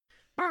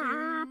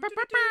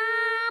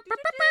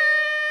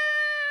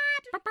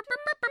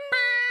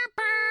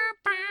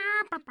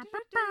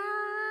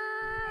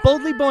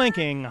Boldly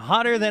boinking,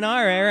 hotter than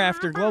our air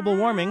after global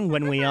warming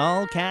when we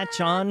all catch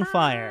on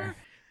fire.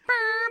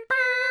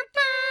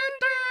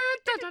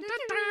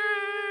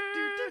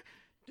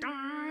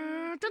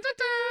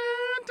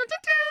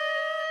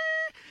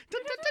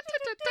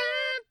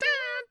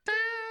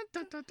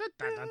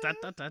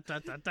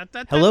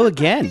 Hello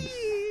again.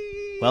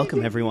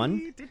 Welcome,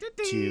 everyone,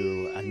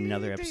 to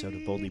another episode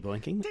of Boldly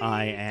Boinking.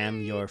 I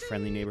am your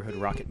friendly neighborhood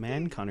Rocket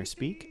Man, Connor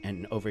Speak,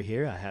 and over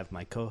here I have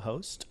my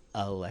co-host,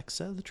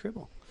 Alexa the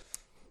Tribble.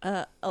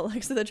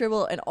 Alexa the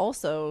Tribble, and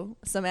also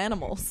some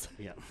animals.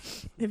 Yeah.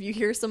 If you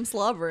hear some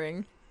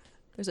slobbering,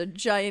 there's a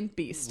giant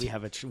beast. We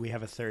have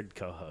a third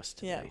co-host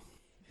today.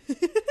 Yeah.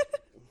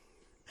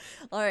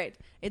 All right.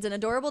 It's an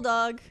adorable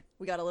dog.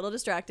 We got a little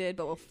distracted,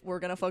 but we're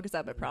going to focus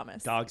up, I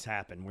promise. Dogs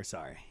happen. We're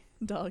sorry.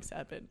 Dogs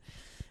happen.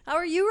 How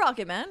are you,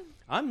 Rocket Man?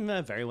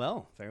 I'm very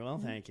well. Very well,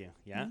 thank you.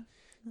 Yeah.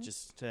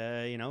 Just,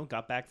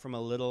 got back from a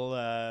little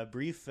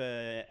brief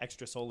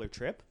extrasolar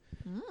trip.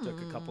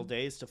 Took a couple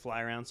days to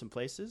fly around some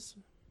places.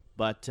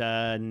 But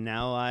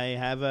now I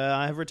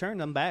have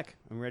returned. I'm back.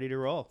 I'm ready to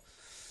roll.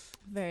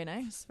 Very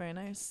nice. Very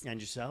nice. And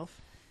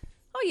yourself?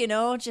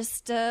 Oh,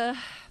 just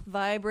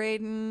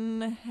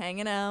vibrating,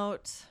 hanging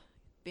out,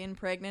 being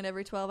pregnant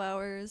every 12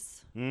 hours.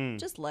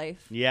 Just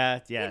life. Yeah,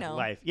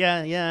 life.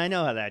 Yeah, I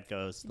know how that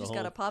goes. You just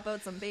got to pop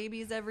out some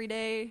babies every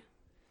day.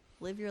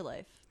 Live your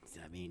life.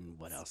 I mean,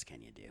 what else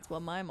can you do? That's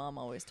what my mom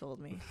always told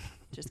me.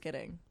 Just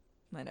kidding.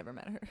 I never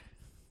met her.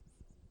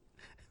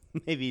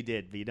 Maybe you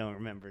did, but you don't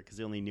remember because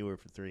you only knew her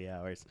for 3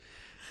 hours.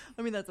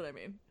 I mean, that's what I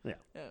mean. Yeah.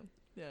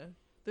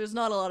 There's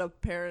not a lot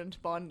of parent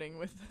bonding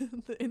with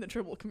in the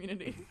Tribble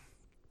community.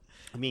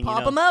 I mean,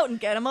 pop them out and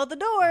get them out the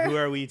door. Who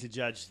are we to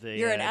judge the...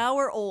 You're an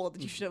hour old.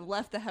 You should have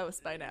left the house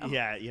by now.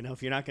 Yeah,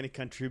 if you're not going to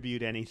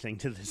contribute anything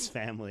to this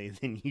family,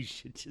 then you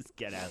should just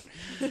get out.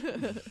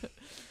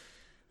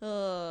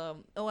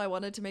 I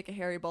wanted to make a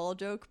hairy ball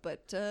joke,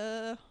 but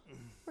we're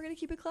going to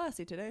keep it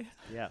classy today.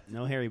 Yeah,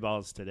 no hairy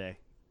balls today.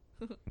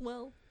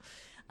 Well,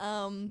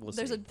 We'll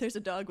see. there's a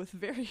dog with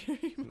very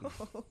hairy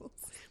balls.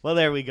 Well,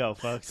 there we go,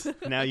 folks.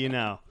 Now you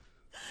know.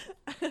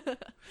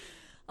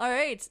 All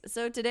right,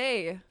 so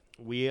today...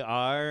 We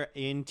are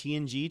in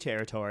TNG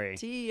territory.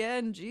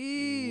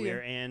 TNG.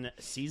 We're in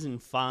Season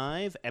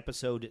 5,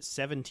 Episode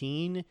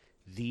 17,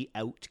 The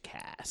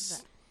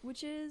Outcast.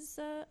 Which is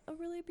a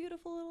really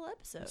beautiful little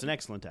episode. It's an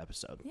excellent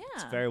episode. Yeah.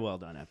 It's a very well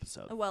done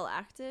episode. Well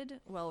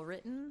acted, well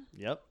written.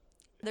 Yep.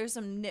 There's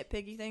some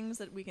nitpicky things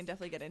that we can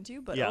definitely get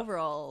into, but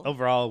overall...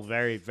 Overall,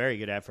 very, very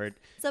good effort.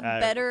 It's a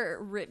better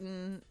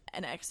written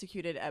and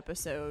executed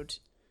episode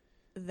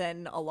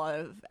than a lot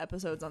of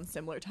episodes on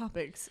similar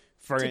topics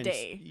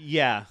today.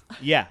 Yeah,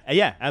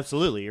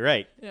 absolutely. You're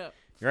right. Yeah.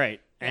 You're right.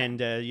 Yeah. And,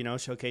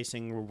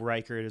 showcasing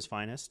Riker at his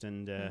finest,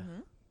 and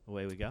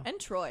away we go. And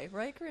Troy.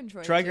 Riker and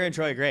Troy. Riker and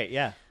Troy, great.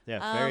 Yeah.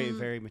 Very,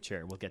 very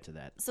mature. We'll get to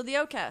that. So the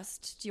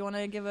Outcast, do you want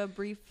to give a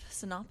brief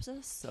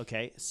synopsis?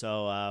 Okay,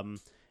 so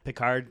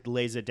Picard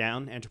lays it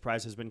down.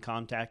 Enterprise has been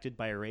contacted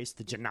by a race,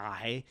 the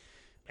Janai.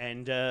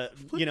 And, what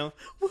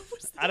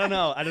was that? I don't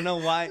know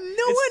why. No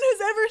one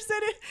has ever said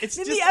it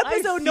in the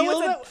episode. No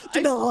one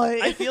said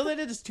Janai. I feel that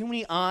it is too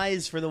many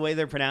eyes for the way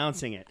they're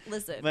pronouncing it.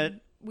 Listen, but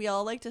we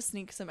all like to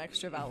sneak some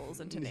extra vowels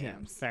into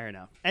names. Yeah, fair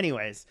enough.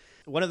 Anyways,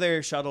 one of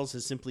their shuttles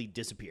has simply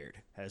disappeared.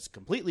 Has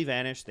completely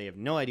vanished. They have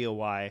no idea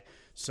why.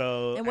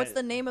 So, and what's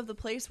the name of the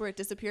place where it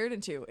disappeared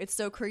into? It's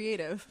so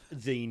creative.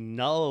 The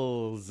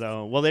Null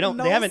Zone. Well, they don't.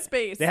 Null they haven't.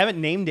 Space. They haven't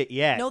named it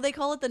yet. No, they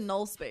call it the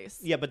Null Space.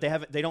 Yeah, but they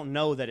haven't. They don't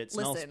know that it's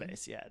Null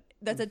Space yet.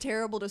 That's a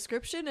terrible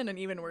description and an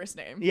even worse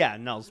name. Yeah,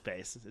 Null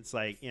Space. It's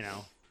like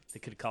they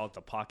could call it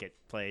the Pocket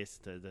Place.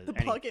 The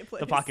Pocket Place.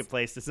 The Pocket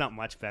Place. It's not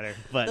much better,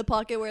 but the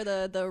pocket where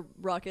the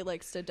rocket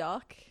likes to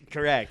dock.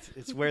 Correct.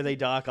 It's where they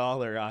dock all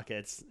their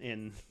rockets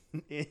in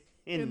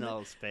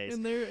null space.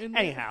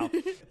 Anyhow,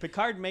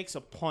 Picard makes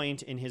a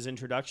point in his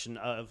introduction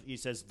he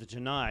says the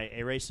Janai,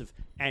 a race of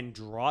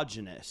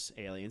androgynous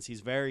aliens.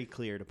 He's very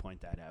clear to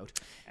point that out,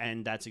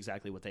 and that's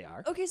exactly what they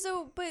are. Okay,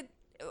 but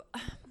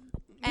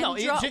no,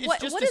 it's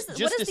what is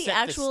the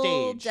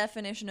actual stage.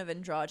 definition of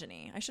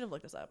androgyny? I should have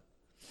looked this up.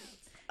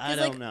 I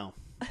don't know.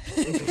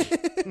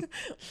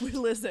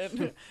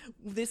 Listen,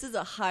 this is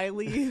a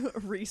highly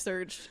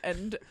researched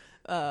and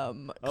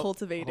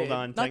cultivated. Hold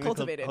on. Not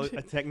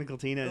cultivated. Technical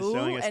Tina is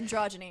showing us.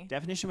 Androgyny.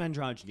 Definition of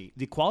androgyny.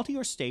 The quality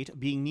or state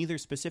being neither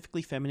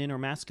specifically feminine or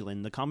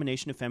masculine, the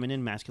combination of feminine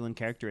and masculine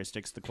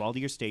characteristics, the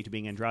quality or state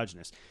being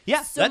androgynous.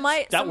 Yeah,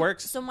 that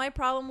works. So my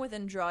problem with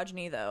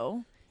androgyny,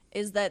 though,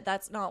 is that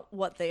that's not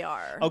what they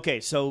are. Okay,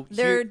 so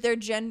they're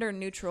gender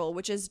neutral,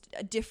 which is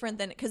different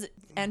than, because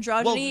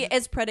androgyny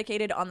is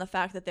predicated on the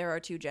fact that there are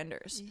two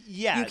genders.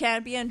 Yeah, you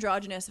can't be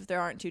androgynous if there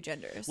aren't two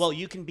genders. Well,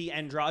 you can be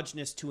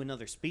androgynous to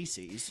another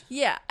species.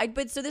 Yeah,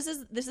 but so this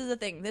is the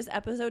thing. This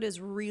episode is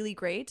really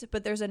great,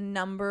 but there's a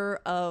number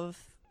of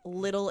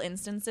little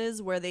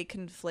instances where they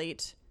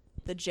conflate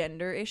the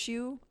gender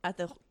issue at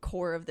the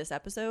core of this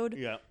episode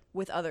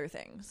with other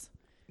things.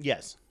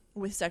 Yes.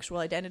 With sexual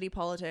identity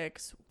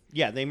politics.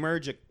 Yeah, they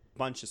merge a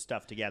bunch of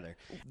stuff together.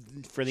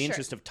 For the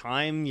interest of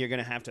time, you're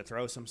going to have to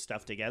throw some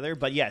stuff together.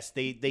 But yes,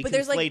 they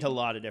conflate a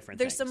lot of different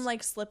things. There's some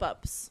like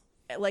slip-ups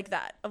like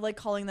that of like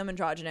calling them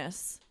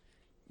androgynous.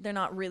 They're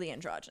not really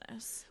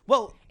androgynous.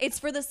 Well, it's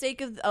for the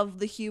sake of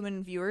the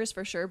human viewers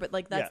for sure, but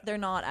like they're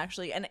not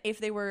actually. And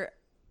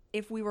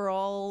if we were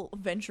all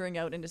venturing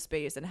out into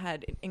space and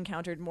had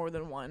encountered more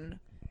than one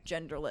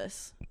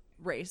genderless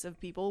race of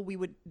people, we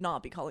would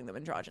not be calling them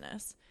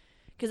androgynous,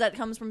 because that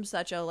comes from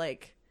such a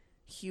like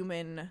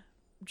human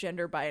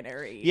gender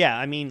binary. Yeah,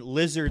 I mean,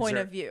 lizards point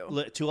of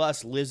view. To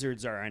us,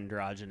 lizards are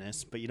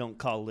androgynous, but you don't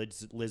call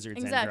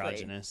lizards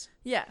androgynous.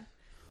 Yeah,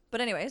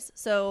 but anyways,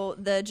 so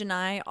the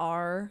Janai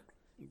are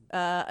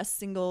a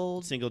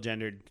single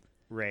gendered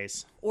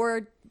race,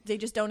 or they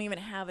just don't even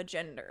have a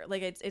gender.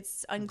 Like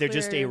it's unclear.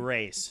 They're just a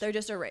race. They're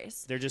just a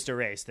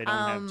race. They don't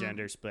have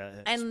gender splits.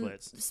 And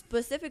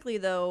specifically,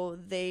 though,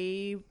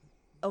 they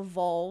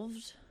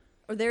evolved,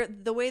 or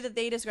the way that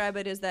they describe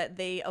it is that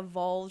they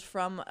evolved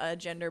from a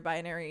gender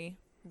binary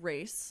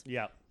race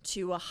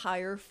to a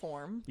higher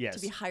form, to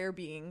be higher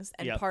beings,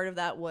 and part of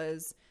that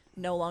was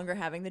no longer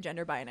having the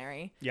gender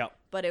binary.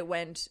 But it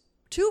went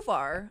too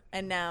far,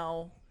 and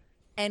now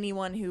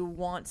anyone who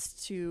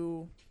wants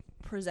to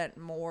present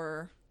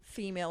more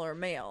female or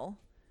male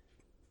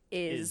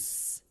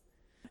is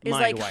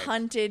like wiped.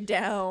 Hunted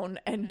down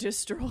and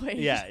destroyed.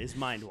 Yeah, is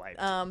mind wiped.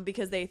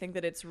 Because they think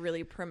that it's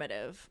really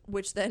primitive,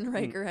 which then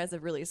Riker has a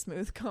really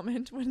smooth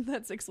comment when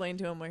that's explained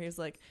to him, where he's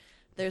like,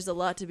 there's a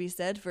lot to be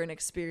said for an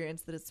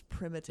experience that is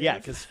primitive. Yeah,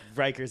 because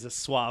Riker's a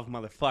suave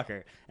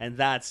motherfucker. And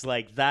that's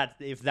like, that.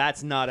 If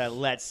that's not a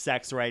let's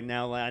sex right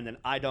now line, then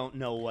I don't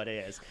know what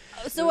is.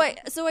 So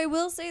I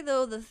will say,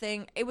 though,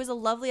 it was a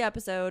lovely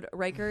episode.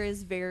 Riker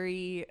is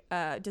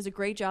does a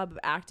great job of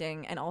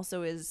acting, and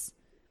also is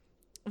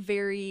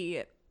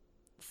very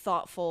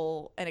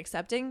thoughtful and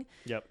accepting.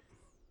 Yep.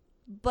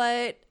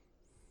 But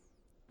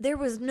there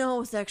was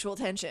no sexual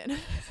tension.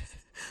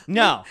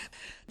 No.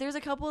 There's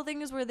a couple of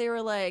things where they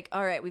were like,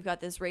 all right, we've got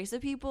this race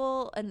of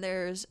people and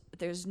there's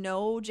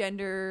no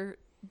gender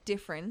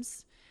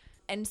difference.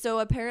 And so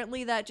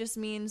apparently that just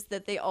means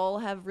that they all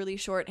have really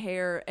short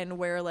hair and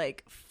wear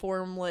like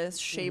formless,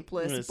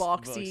 shapeless,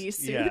 boxy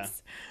suits. Yeah.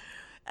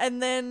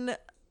 And then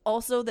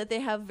also that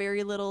they have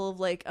very little of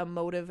like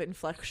emotive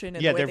inflection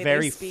in the way they're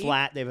very speak,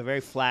 flat. They have a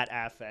very flat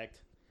affect.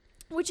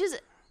 Which is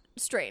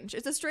strange.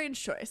 It's a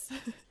strange choice.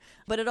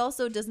 But it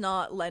also does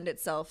not lend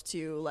itself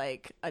to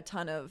like a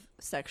ton of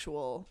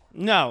sexual.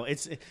 No,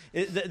 the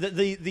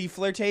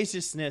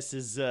flirtatiousness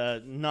is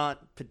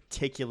not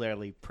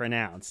particularly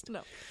pronounced.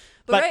 No,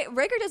 but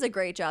Riker does a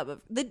great job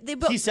of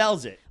he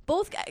sells it.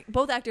 Both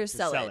actors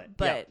sell it,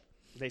 but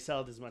they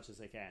sell it as much as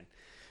they can.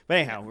 But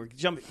anyhow, we're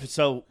jumping.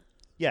 So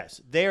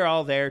yes, they're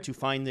all there to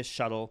find this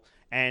shuttle,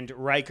 and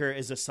Riker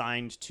is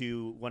assigned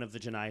to one of the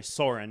Janai,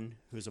 Soren,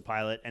 who's a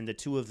pilot, and the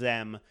two of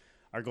them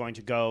are going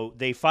to go.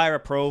 They fire a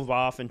probe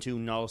off into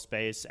null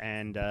space,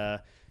 and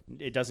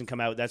it doesn't come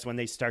out. That's when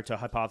they start to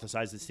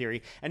hypothesize this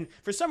theory. And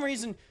for some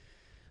reason,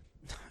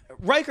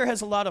 Riker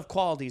has a lot of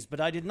qualities, but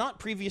I did not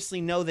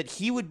previously know that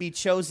he would be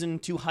chosen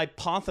to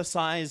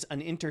hypothesize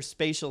an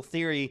interspatial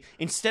theory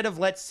instead of,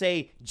 let's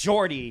say,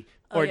 Geordi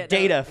or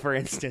Data, for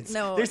instance.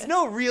 No, there's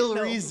no real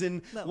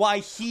reason why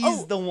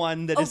he's the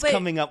one that is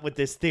coming up with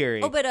this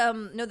theory.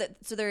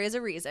 So there is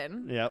a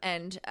reason. Yep.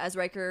 And as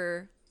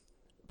Riker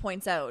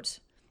points out,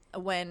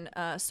 when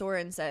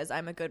Soren says,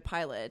 I'm a good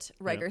pilot,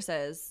 Riker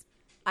says,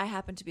 I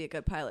happen to be a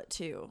good pilot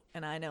too,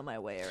 and I know my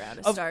way around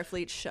a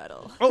Starfleet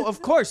shuttle. Oh,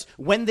 of course,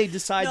 when they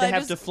decide they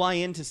have to fly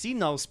in to see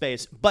null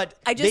space. But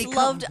I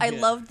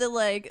loved the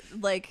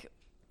like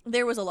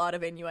there was a lot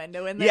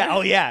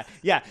there. Yeah,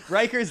 yeah.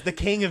 Riker's the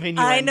king of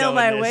innuendo. I know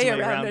my way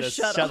around a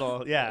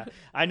shuttle. Yeah,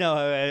 I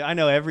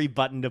know every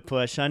button to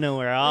push. I know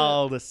where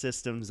all the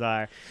systems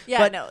are. Yeah,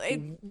 but, no,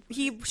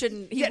 he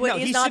shouldn't. He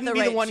shouldn't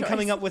be the one choice.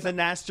 coming up with an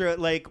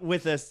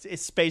with a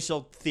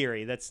spatial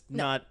theory. That's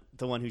not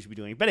the one who should be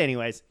doing it. But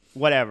anyways,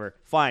 whatever.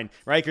 Fine.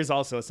 Riker's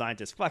also a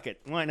scientist. Fuck it.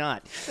 Why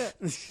not?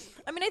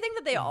 I mean, I think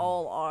that they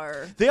all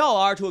are. They all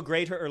are to a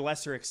greater or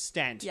lesser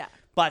extent. Yeah.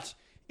 But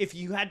if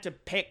you had to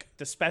pick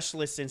the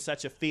specialists in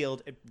such a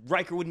field,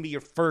 Riker wouldn't be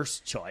your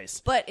first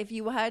choice. But if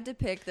you had to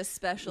pick the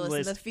specialist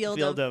in the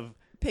field of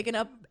picking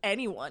up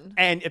anyone.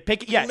 And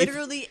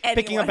literally anyone.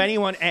 Picking up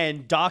anyone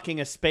and docking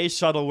a space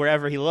shuttle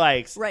wherever he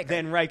likes,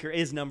 then Riker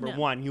is number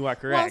one. You are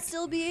correct. While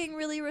still being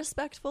really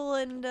respectful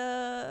and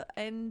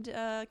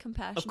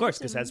compassionate. Of course,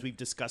 because as we've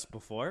discussed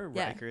before,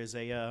 Riker is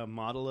a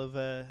model of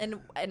and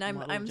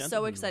I'm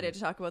so excited to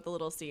talk about the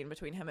little scene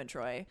between him and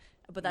Troy,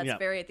 but that's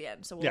very at the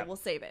end, so we'll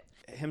save it.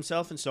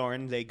 Himself and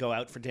Soren, they go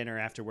out for dinner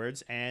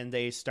afterwards, and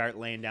they start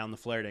laying down the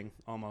flirting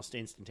almost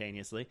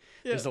instantaneously.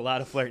 Yeah. There's a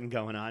lot of flirting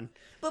going on.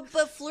 But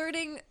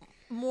flirting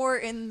more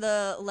in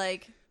the,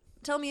 like,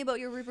 tell me about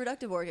your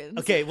reproductive organs.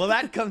 Okay, well,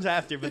 that comes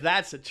after, but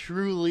that's a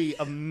truly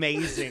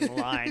amazing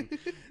line.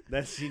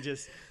 That she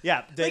just,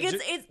 yeah. Like,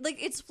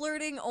 it's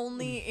flirting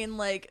only in,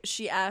 like,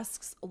 she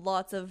asks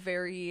lots of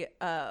very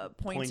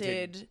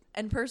pointed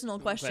and personal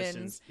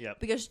questions. Yep.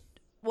 Because,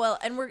 well,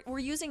 and we're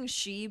using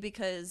she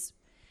because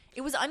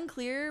it was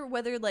unclear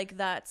whether, like,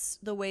 that's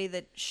the way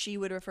that she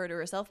would refer to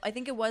herself. I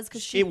think it was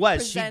because she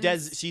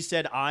presents... She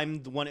said,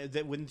 I'm the one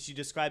that when she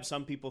describes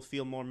some people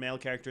feel more male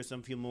characters,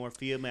 some feel more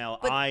female.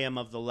 I am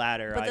of the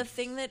latter. But the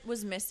thing that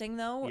was missing,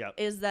 though,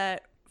 is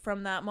that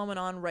from that moment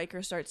on,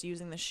 Riker starts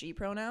using the she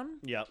pronoun.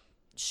 Yep.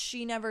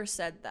 She never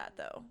said that,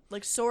 though.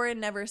 Like, Soren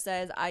never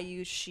says, I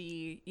use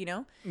she, you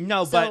know?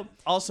 No, so but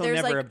also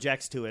never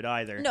objects to it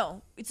either.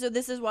 No. So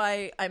this is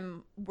why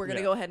we're going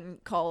to go ahead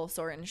and call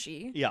Soren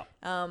she. Yeah.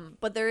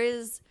 But there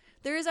is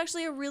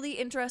actually a really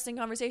interesting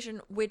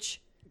conversation, which,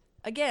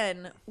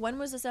 again, when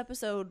was this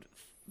episode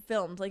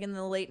filmed? Like, in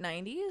the late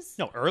 90s?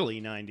 No,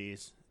 early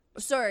 90s.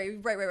 Sorry,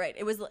 right.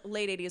 It was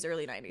late 80s,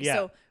 early 90s. Yeah.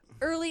 So,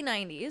 early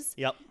 90s.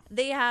 Yep.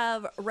 They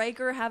have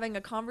Riker having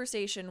a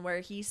conversation where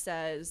he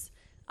says...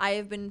 I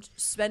have been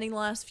spending the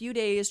last few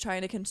days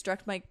trying to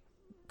construct my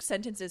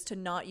sentences to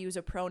not use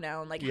a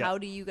pronoun. Like, how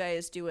do you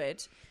guys do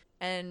it?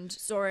 And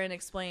Soren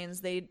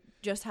explains they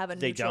just have a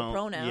neutral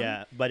pronoun.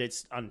 Yeah, but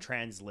it's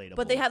untranslatable.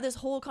 But they have this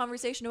whole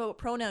conversation about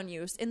pronoun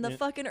use in the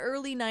fucking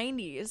early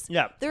 90s.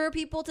 Yeah. There are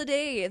people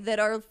today that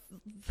are,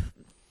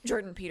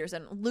 Jordan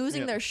Peterson,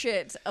 losing their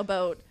shit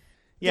about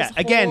this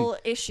whole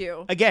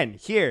issue. Again,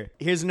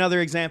 here's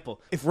another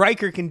example. If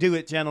Riker can do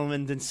it,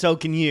 gentlemen, then so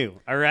can you.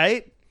 All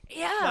right?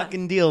 Yeah.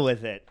 Fucking deal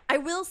with it. I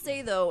will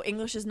say, though,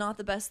 English is not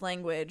the best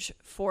language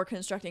for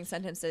constructing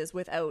sentences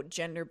without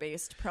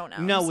gender-based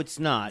pronouns. No, it's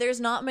not. There's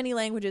not many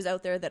languages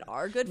out there that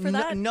are good for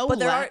that. No, but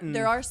Latin,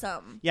 there are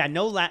some. Yeah,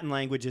 no Latin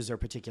languages are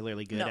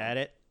particularly good at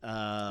it.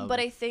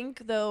 But I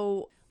think,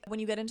 though, when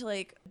you get into,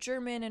 like,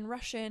 German and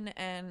Russian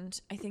and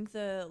I think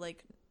the,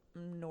 like,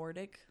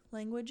 Nordic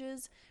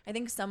languages, I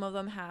think some of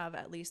them have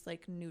at least,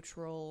 like,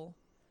 neutral,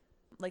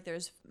 like,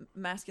 there's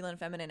masculine,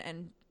 feminine,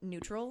 and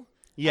neutral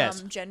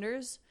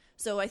genders.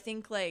 So I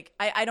think, like,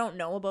 I don't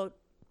know about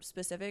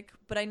specific,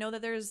 but I know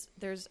that there's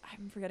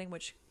I'm forgetting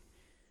which.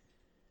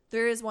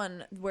 There is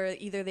one where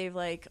either they've,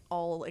 like,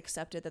 all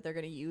accepted that they're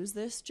going to use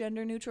this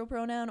gender neutral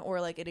pronoun,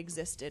 or, like, it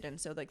existed, and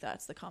so, like,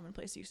 that's the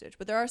commonplace usage.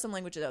 But there are some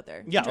languages out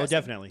there. Yeah,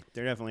 definitely.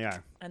 There definitely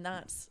are. And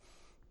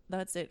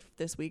that's it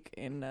this week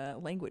in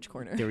Language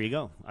Corner. There you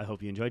go. I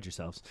hope you enjoyed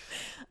yourselves.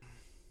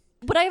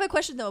 But I have a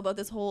question, though, about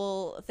this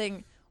whole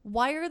thing.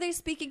 Why are they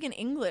speaking in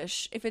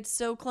English if it's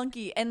so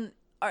clunky? And,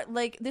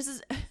 this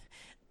is...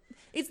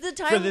 It's the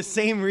time... For the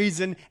same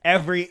reason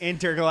every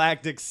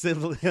intergalactic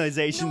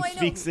civilization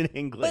speaks in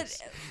English.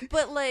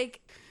 But,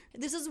 like,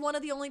 this is one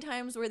of the only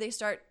times where they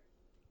start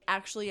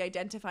actually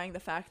identifying the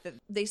fact that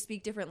they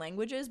speak different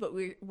languages, but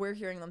we're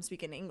hearing them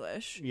speak in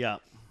English. Yeah.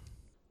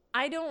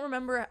 I don't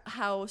remember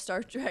how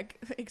Star Trek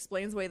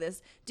explains away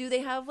this. Do they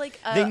have, like,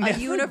 a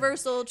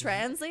universal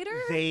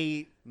translator?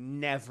 They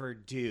never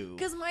do.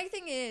 Because my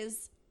thing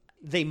is...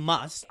 They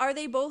must. Are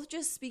they both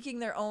just speaking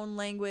their own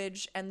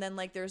language and then,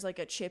 like, there's, like,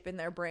 a chip in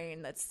their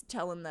brain that's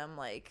telling them,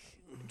 like,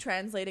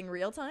 translating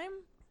real time?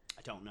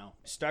 I don't know.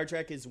 Star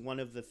Trek is one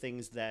of the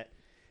things that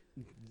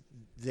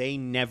they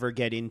never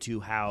get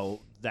into how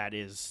that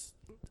is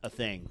a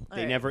thing.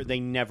 They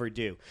never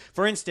do.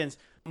 For instance,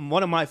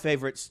 one of my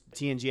favorite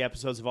TNG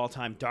episodes of all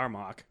time,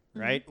 Darmok,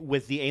 right?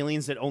 With the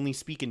aliens that only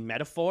speak in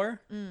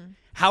metaphor.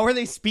 How are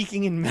they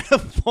speaking in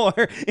metaphor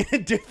in a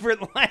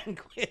different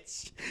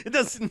language? It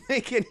doesn't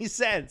make any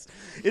sense.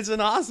 It's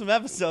an awesome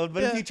episode,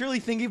 but if you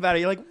truly think about it,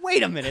 you're like,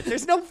 wait a minute,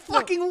 there's no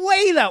fucking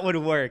way that would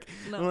work.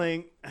 No.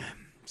 Like,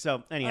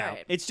 so anyhow,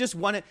 it's just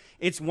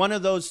one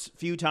of those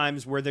few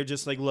times where they're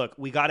just like, look,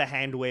 we got to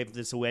hand wave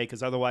this away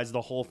because otherwise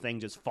the whole thing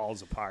just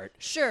falls apart.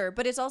 Sure,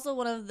 but it's also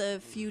one of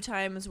the few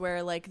times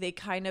where, like, they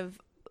kind of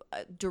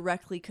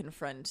directly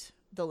confront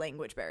the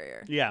language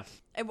barrier. Yeah.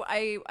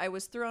 I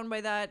was thrown by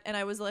that, and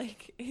I was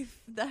like,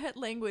 if that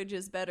language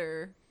is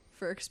better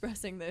for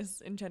expressing this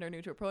in gender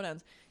neutral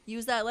pronouns,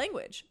 use that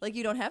language. Like,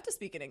 you don't have to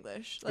speak in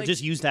English. Like, or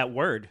just use that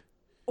word.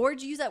 Or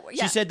use that word.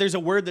 Yeah. She said there's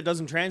a word that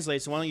doesn't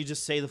translate, so why don't you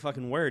just say the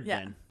fucking word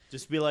then?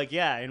 Just be like,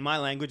 yeah, in my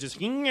language it's...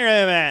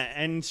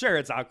 And sure,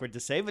 it's awkward to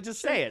say, but just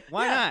say it.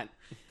 Why not?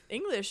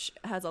 English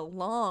has a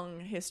long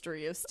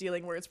history of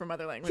stealing words from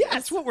other languages. Yeah,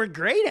 that's what we're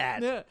great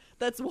at. Yeah,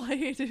 that's why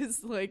it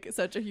is, like,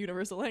 such a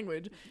universal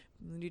language.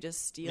 You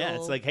just steal. Yeah,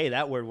 it's like, hey,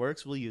 that word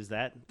works. We'll use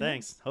that.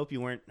 Thanks. Hope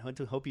you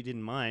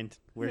didn't mind.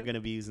 We're going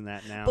to be using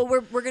that now. But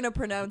we're going to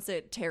pronounce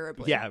it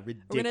terribly. Yeah,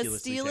 ridiculously We're going to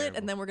steal terrible. it,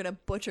 and then we're going to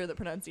butcher the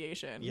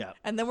pronunciation. Yeah.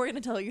 And then we're going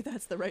to tell you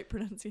that's the right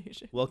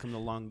pronunciation. Welcome to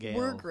Long Gale.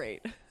 We're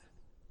great.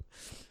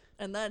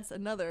 And that's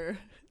another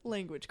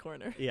language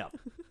corner. Yeah.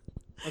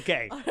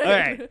 Okay. All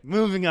right.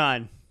 Moving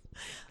on.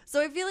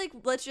 So I feel like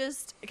let's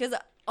just, because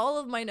All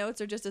of my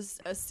notes are just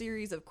a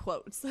series of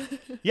quotes.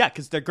 Yeah,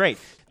 because they're great.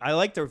 I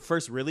like the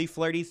first really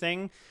flirty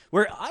thing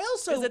where I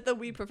also... Is it that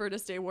we prefer to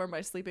stay warm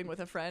by sleeping with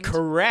a friend?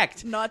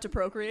 Correct. Not to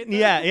procreate? Though?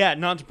 Yeah,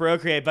 not to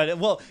procreate. But,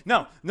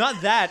 no,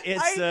 not that.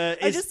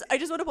 It's... I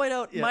just want to point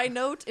out, my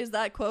note is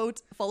that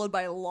quote followed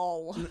by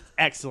lol.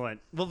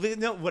 Excellent. Well,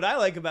 what I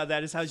like about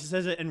that is how she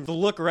says it and the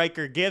look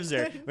Riker gives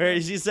her,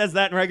 where she says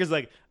that and Riker's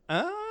like,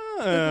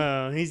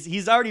 oh,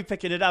 he's already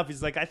picking it up.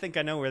 He's like, I think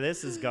I know where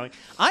this is going.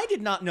 I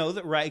did not know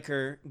that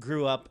Riker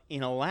grew up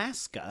in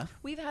Alaska.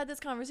 We've had this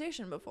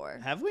conversation before.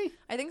 Have we?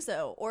 I think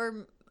so.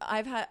 Or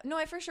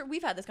for sure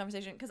we've had this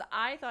conversation because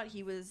I thought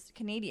he was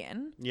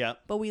Canadian. Yeah.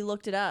 But we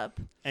looked it up.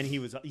 And he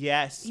was,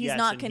 yes. He's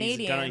not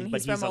Canadian.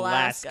 He's from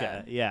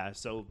Alaska. Yeah,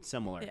 so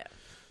similar. Yeah.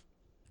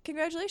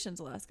 Congratulations,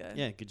 Alaska.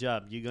 Yeah, good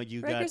job.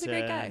 Riker's a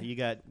great guy. You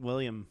got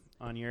William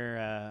on your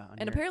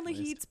and apparently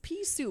list. He eats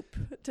pea soup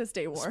to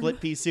stay warm. Split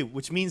pea soup,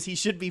 which means he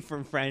should be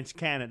from French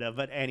Canada.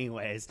 But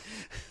anyways,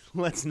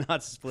 let's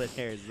not split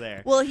hairs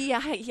there. Well, he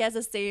has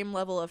the same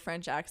level of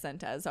French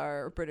accent as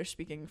our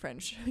British-speaking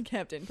French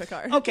Captain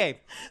Picard. Okay,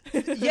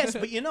 yes,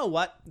 but you know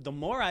what? The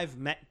more I've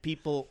met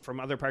people from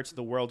other parts of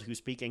the world who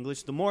speak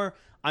English, the more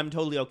I'm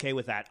totally okay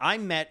with that. I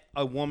met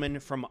a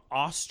woman from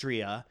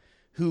Austria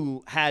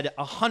who had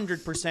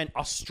 100%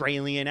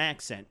 Australian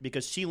accent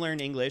because she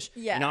learned English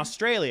in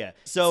Australia.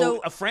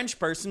 So a French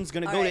person's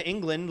going to go to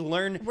England,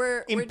 learn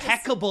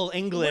impeccable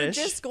English.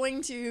 We're just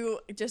going to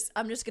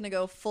I'm just going to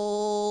go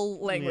full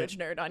language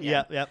nerd on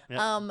you.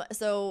 Yeah.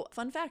 So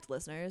fun fact,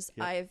 listeners,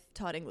 I've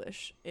taught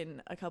English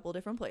in a couple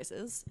different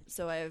places.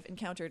 So I've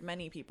encountered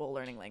many people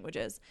learning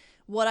languages.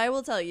 What I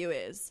will tell you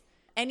is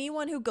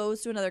anyone who goes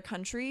to another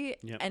country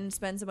and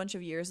spends a bunch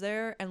of years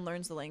there and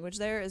learns the language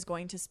there is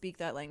going to speak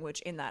that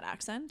language in that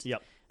accent.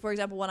 Yep. For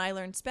example, when I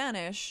learned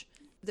Spanish,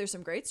 there's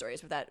some great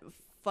stories with that.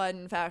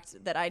 Fun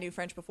fact that I knew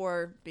French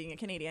before being a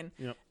Canadian.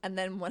 Yep. And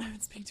then when I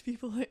would speak to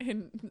people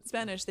in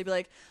Spanish, they'd be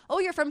like, oh,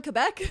 you're from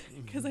Quebec?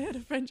 Because I had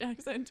a French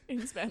accent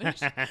in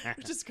Spanish,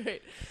 which is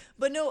great.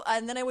 But no,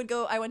 and then I went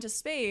to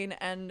Spain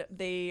and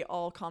they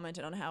all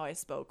commented on how I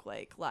spoke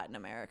like Latin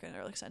American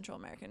or like Central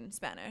American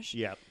Spanish.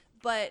 Yeah.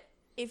 But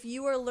if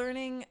you are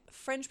learning,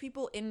 French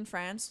people in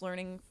France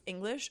learning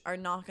English are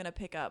not going to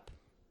pick up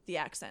the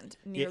accent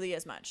nearly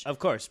as much. Of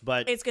course,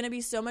 but it's going to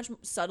be so much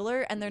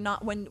subtler, and they're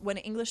not when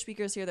English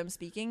speakers hear them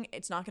speaking,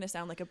 it's not going to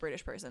sound like a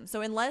British person. So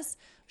unless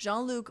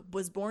Jean-Luc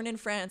was born in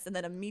France and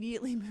then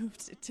immediately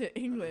moved to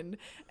England,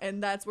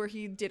 and that's where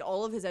he did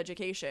all of his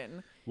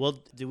education.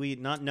 Well, do we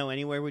not know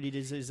anywhere where he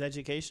did his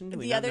education?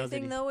 The other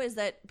thing, though, is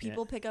that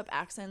people pick up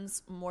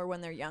accents more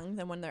when they're young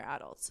than when they're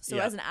adults. So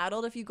as an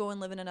adult, if you go and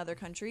live in another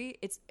country,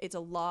 it's a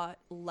lot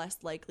less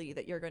likely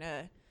that you're going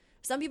to...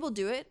 Some people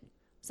do it.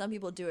 Some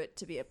people do it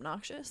to be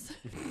obnoxious.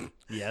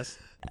 Yes.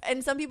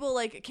 And some people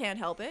like can't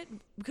help it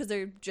because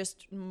they're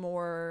just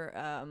more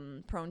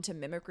prone to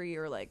mimicry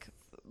or like,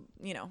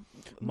 you know.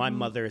 My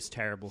mother is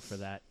terrible for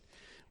that.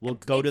 We'll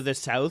go to the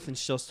South and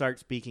she'll start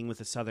speaking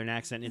with a Southern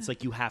accent. It's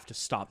like, you have to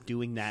stop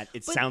doing that.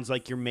 It sounds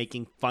like you're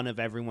making fun of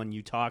everyone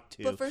you talk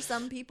to. But for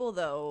some people,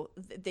 though,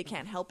 they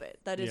can't help it.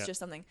 That is just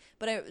something.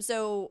 But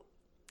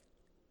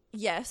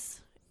yes,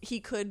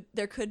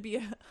 there could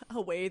be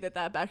a way that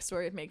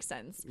backstory makes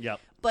sense. Yep.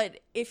 But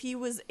if he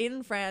was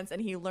in France and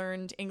he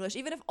learned English,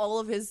 even if all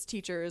of his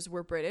teachers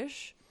were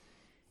British,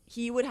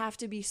 he would have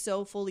to be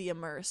so fully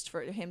immersed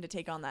for him to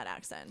take on that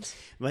accent.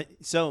 But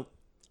so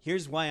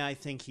here's why I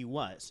think he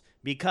was.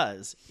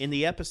 Because in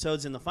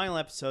the final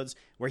episodes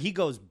where he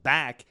goes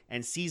back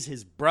and sees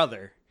his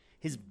brother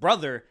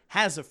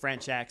has a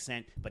French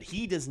accent, but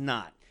he does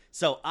not.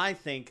 So I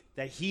think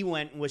that he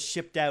was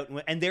shipped out,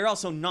 and they're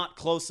also not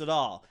close at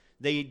all.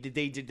 They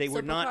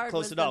were not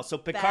close at all. So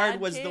Picard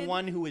was the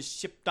one who was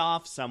shipped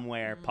off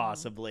somewhere,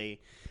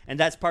 possibly. And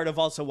that's part of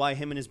also why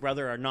him and his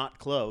brother are not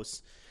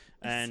close.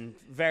 And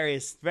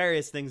various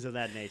things of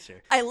that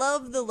nature. I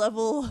love the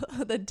level,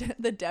 the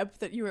depth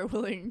that you are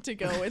willing to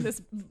go in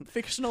this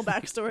fictional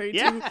backstory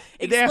to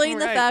explain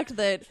the fact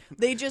that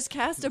they just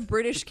cast a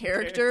British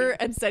character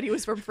and said he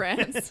was from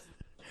France.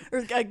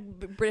 Or a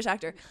British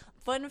actor.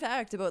 Fun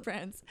fact about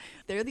France.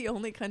 They're the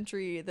only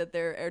country that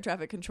their air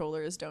traffic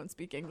controllers don't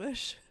speak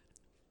English.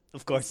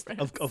 Of course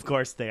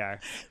they are.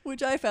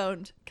 Which I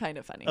found kind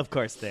of funny. Of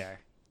course they are.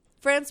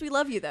 France, we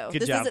love you though.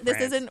 Good job,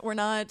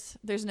 France.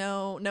 There's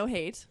no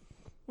hate.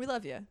 We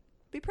love you.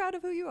 Be proud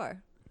of who you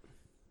are.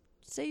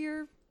 Say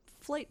your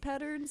flight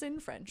patterns in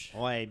French.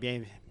 Ouais,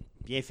 bien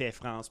fait,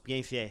 France,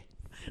 bien fait.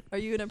 Are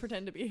you going to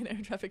pretend to be an air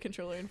traffic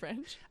controller in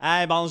French?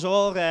 Hey,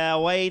 bonjour,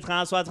 ouais,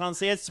 François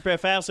 36, tu peux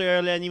faire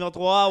sur le niveau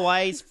 3,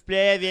 ouais, s'il vous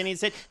plaît, viens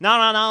ici. Non,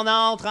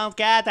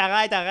 34,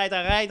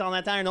 arrête, on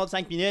attend un autre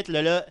 5 minutes,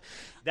 là.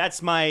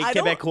 That's my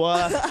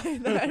Québécois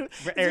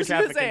air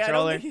traffic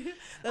controller.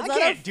 I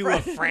can't do a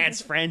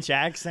French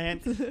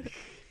accent.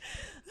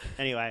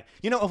 Anyway,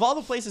 of all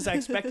the places I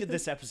expected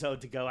this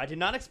episode to go, I did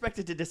not expect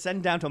it to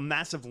descend down to a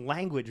massive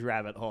language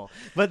rabbit hole.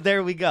 But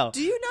there we go.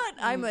 Do you not?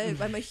 I'm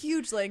a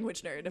huge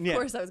language nerd. Of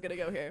course I was going to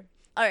go here.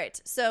 All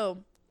right,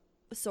 so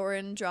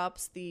Soren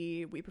drops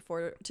the "we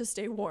prefer to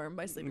stay warm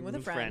by sleeping with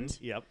a friend."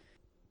 Yep.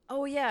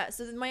 Oh yeah.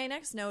 So my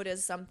next note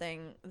is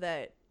something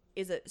that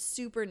is a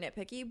super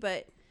nitpicky,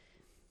 but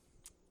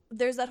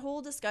there's that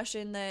whole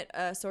discussion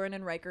that Soren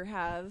and Riker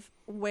have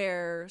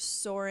where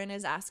Soren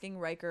is asking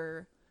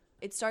Riker.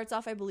 It starts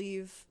off, I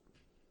believe,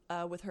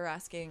 with her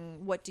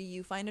asking, "What do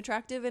you find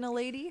attractive in a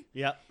lady?"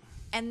 Yep.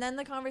 And then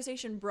the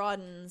conversation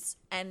broadens,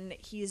 and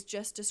he's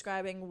just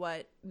describing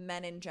what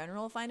men in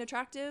general find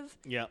attractive.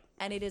 Yep.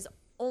 And it is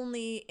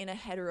only in a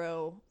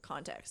hetero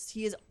context.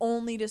 He is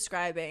only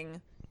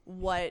describing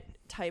what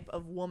type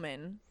of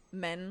woman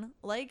men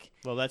like.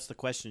 Well, that's the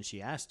question she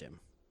asked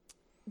him.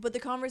 But the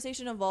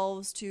conversation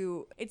evolves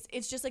to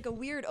it's just like a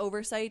weird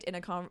oversight in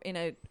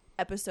a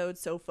episode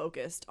so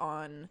focused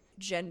on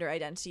gender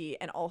identity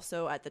and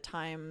also at the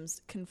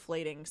times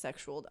conflating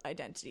sexual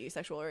identity,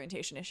 sexual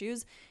orientation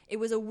issues. It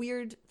was a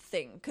weird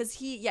thing because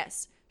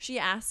she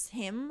asks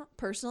him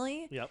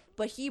personally, yep,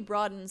 but he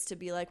broadens to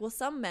be like, well,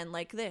 some men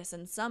like this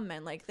and some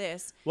men like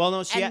this. Well,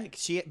 no,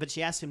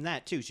 she asked him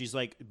that too. She's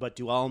like, but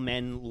do all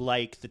men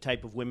like the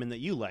type of women that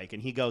you like?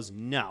 And he goes,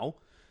 no.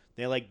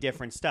 They like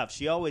different stuff.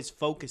 She always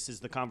focuses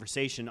the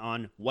conversation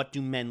on what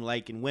do men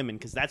like in women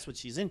because that's what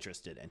she's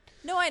interested in.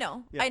 No, I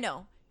know. Yeah. I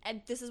know.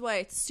 And this is why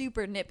it's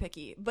super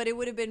nitpicky. But it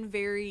would have been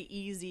very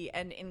easy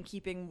and in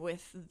keeping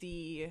with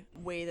the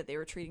way that they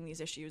were treating these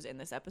issues in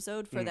this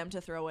episode for them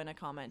to throw in a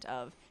comment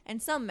of,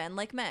 and some men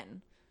like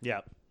men.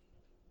 Yeah.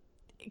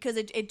 Because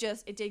it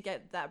did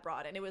get that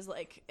broad. And it was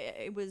like,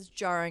 it was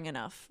jarring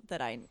enough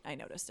that I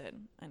noticed it.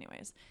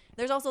 Anyways.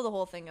 There's also the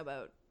whole thing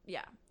about,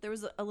 yeah, there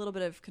was a little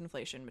bit of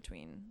conflation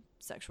between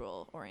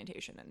sexual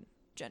orientation and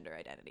gender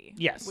identity.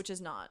 Yes. Which is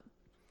not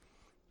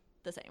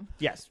the same.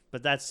 Yes,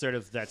 but that's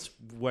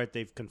what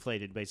they've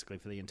conflated basically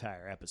for the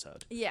entire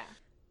episode. Yeah.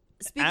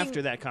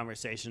 After that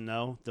conversation,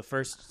 though, the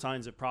first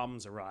signs of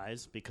problems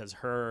arise because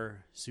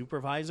her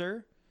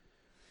supervisor...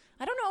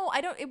 I don't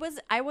know.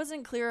 I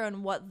wasn't clear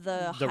on what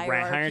the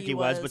hierarchy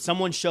was. But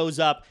someone shows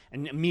up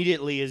and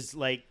immediately is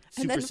like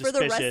super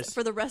suspicious.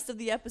 For the rest of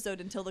the episode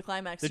until the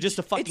climax, they're just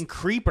a fucking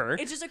creeper.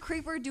 It's just a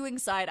creeper doing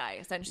side eye,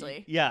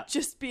 essentially. Yeah,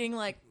 just being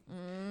like,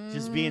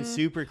 just being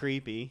super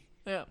creepy.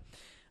 Yeah.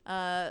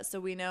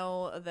 So we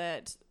know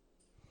that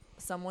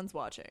someone's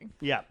watching.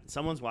 Yeah,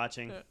 someone's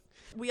watching.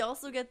 We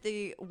also get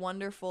the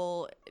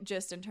wonderful,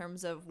 just in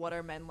terms of what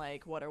are men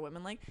like, what are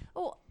women like.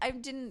 Oh, I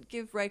didn't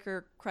give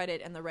Riker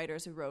credit and the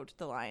writers who wrote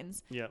the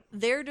lines. Yeah.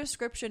 Their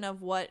description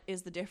of what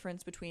is the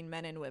difference between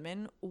men and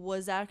women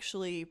was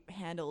actually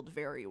handled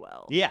very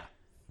well. Yeah.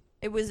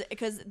 It was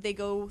because they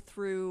go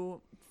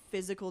through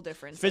physical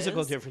differences.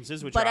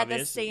 Which but are at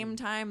obvious. The same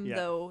time,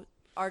 though,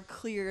 are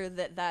clear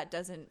that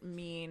doesn't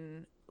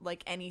mean...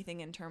 like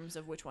anything in terms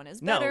of which one is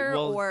better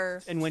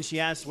or... And when she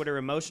asks what are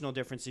emotional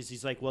differences,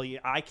 he's like, well,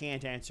 I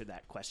can't answer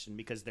that question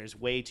because there's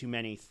way too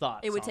many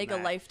thoughts. It would take a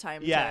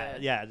lifetime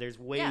Yeah, there's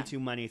way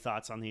too many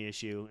thoughts on the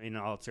issue in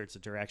all sorts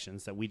of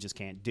directions that we just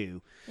can't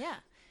do. Yeah.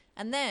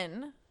 And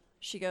then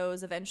she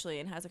goes eventually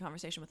and has a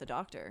conversation with the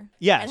doctor.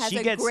 Yeah, and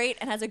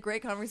has a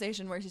great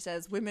conversation where she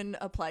says, women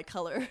apply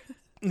color.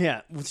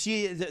 Yeah,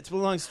 to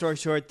long story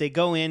short, they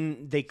go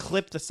in, they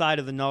clip the side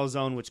of the null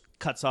zone, which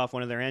cuts off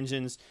one of their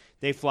engines.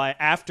 They fly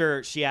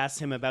after she asks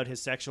him about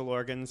his sexual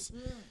organs.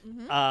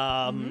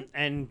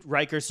 And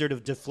Riker sort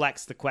of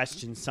deflects the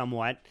question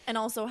somewhat. And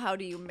also, how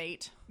do you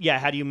mate? Yeah,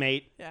 how do you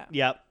mate? Yeah.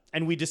 Yep.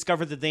 And we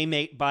discover that they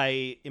mate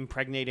by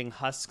impregnating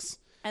husks.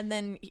 And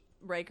then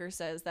Riker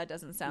says that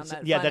doesn't sound that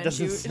fun. Yeah, that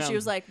doesn't sound... And she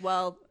was like,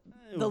 well,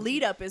 the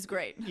lead up is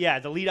great. Yeah,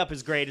 the lead up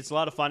is great. It's a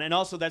lot of fun. And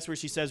also that's where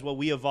she says, well,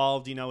 we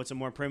evolved, it's a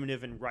more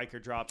primitive, and Riker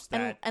drops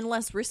that. And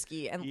less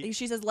risky. And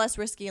she says less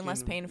risky and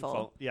less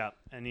painful. Yeah.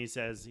 And he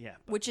says, yeah.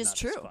 Which is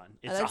true. Fun.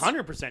 It's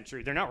 100%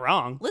 true. They're not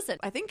wrong. Listen,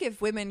 I think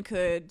if women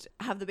could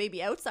have the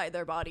baby outside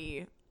their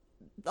body,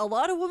 a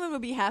lot of women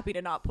would be happy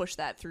to not push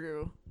that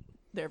through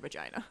their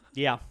vagina.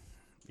 Yeah.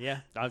 Yeah.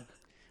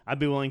 I'd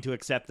be willing to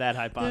accept that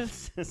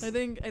hypothesis. I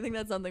think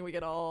that's something we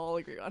could all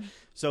agree on.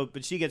 So,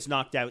 but she gets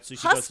knocked out, so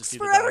she Husks goes to see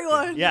for the doctor.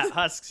 everyone. Yeah,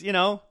 husks.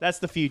 That's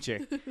the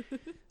future.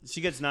 She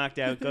gets knocked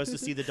out, goes to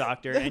see the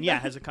doctor, and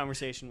has a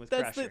conversation with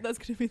Crusher. That's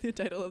going to be the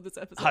title of this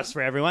episode. Husks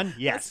for everyone.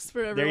 Yes. Husks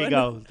for everyone. There you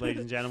go,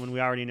 ladies and gentlemen.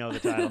 We already know the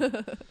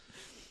title.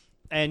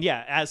 And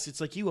as it's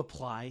like you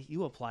apply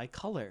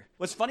color.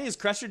 What's funny is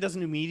Crusher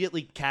doesn't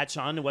immediately catch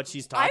on to what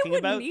she's talking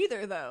about. I wouldn't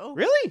either, though.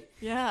 Really?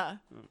 Yeah.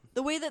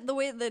 The way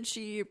that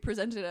she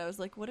presented it, I was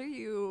like, "What are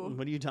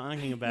you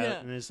talking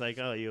about?" And it's like,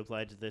 "Oh, you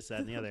applied to this,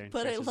 that, and the other." And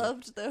but I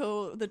loved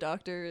though the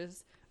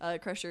doctor's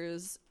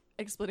Crusher's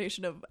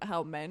explanation of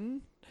how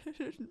men.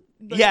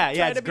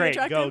 It's great.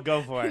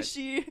 Go for it.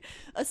 She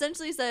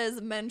essentially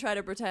says men try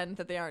to pretend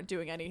that they aren't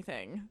doing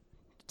anything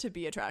to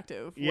be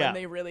attractive when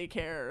they really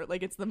care.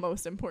 Like, it's the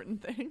most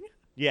important thing.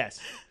 Yes.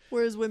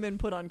 Whereas women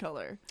put on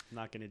color. I'm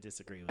not going to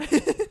disagree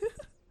with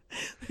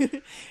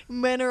you.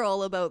 Men are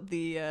all about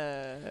the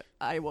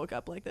I woke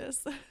up like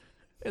this.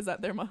 Is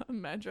that their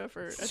mantra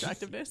for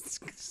attractiveness?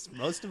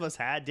 Most of us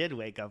did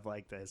wake up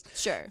like this.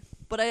 Sure,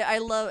 but I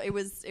love it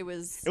was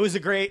a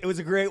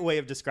great way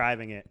of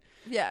describing it.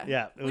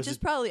 Yeah, which is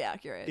probably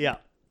accurate. Yeah.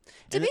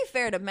 To be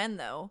fair to men,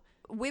 though,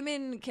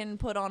 women can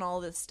put on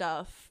all this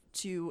stuff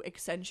to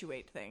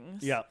accentuate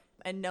things. Yeah.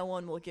 And no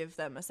one will give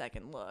them a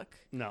second look.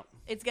 No.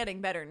 It's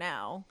getting better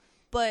now,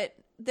 but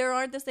there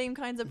aren't the same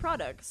kinds of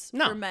products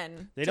for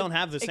men. They don't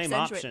have the same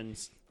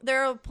options.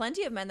 There are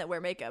plenty of men that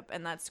wear makeup,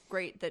 and that's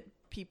great that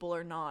people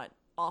are not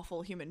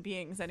awful human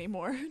beings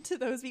anymore to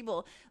those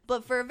people.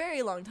 But for a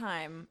very long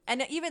time,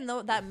 and even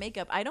though that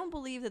makeup, I don't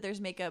believe that there's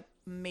makeup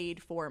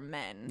made for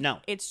men. No.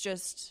 It's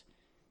just...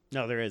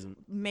 No, there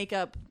isn't.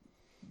 Makeup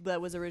that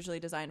was originally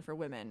designed for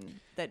women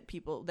that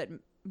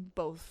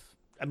both...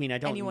 I mean,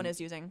 anyone is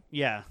using.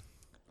 Yeah.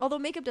 Although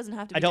makeup doesn't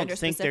have to be gender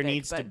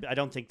specific. I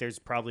don't think there's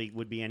probably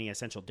would be any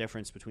essential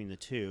difference between the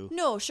two.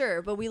 No,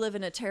 sure, but we live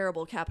in a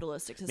terrible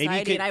capitalistic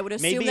society, and I would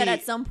assume that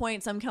at some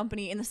point some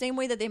company, in the same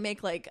way that they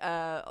make like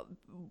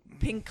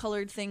pink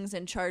colored things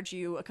and charge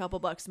you a couple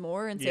bucks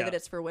more and say that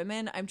it's for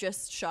women, I'm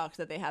just shocked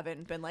that they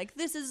haven't been like,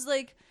 this is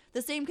like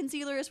the same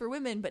concealer is for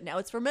women, but now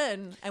it's for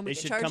men, and we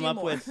can charge you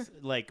more. They should come up with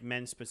like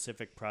men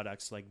specific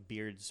products like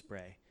beard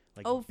spray.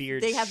 Like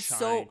beard they have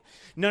shine.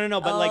 No,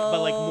 but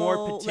like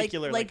more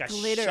particular, like a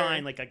glitter.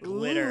 Shine, like a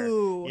glitter.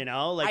 Ooh. You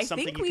know, like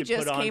something you could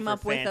put on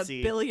for fancy.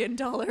 I think we just came up with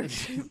 $1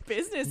 billion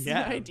business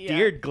idea.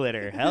 Beard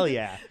glitter, hell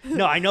yeah!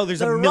 No, I know there's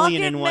the a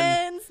million Rocket and one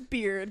Man's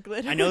beard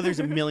glitter. I know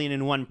there's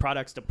 1,000,001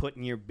 products to put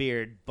in your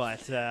beard, but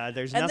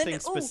there's nothing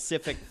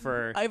specific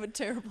for. I have a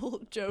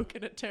terrible joke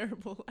and a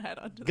terrible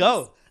add-on to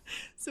Go. This.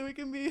 So it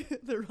can be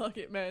the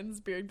Rocket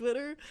Man's beard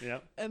glitter.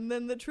 Yep. And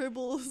then the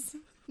Tribble's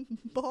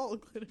ball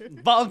glitter.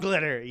 Ball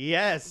glitter,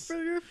 yes.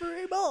 For your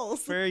furry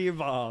balls. For your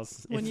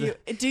balls.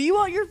 Do you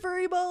want your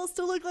furry balls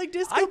to look like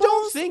disco balls? I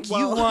don't think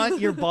you want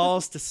your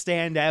balls to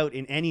stand out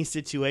in any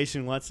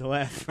situation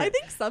whatsoever. I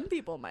think some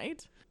people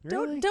might.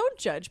 Really? Don't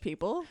judge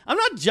people. I'm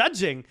not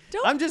judging.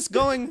 I'm just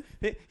going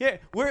here.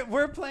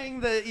 We're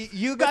playing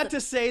you got to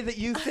say that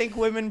you think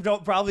women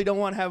probably don't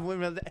want to have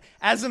women.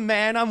 As a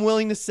man, I'm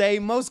willing to say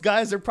most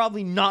guys are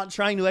probably not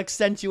trying to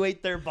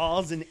accentuate their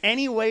balls in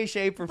any way,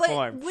 shape, or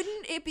form.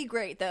 Wouldn't it be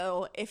great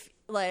though if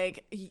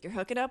like you're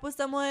hooking up with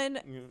someone,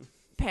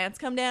 pants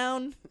come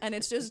down, and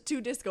it's just 2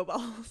 disco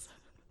balls?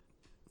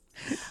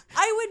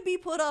 I would be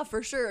put off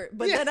for sure,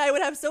 but then I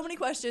would have so many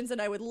questions,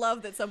 and I would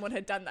love that someone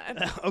had done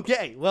that.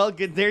 Okay, well,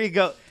 good, there you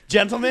go.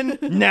 Gentlemen,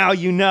 now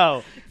you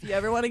know. If you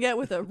ever want to get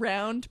with a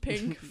round,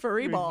 pink,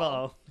 furry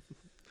ball.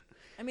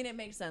 I mean, it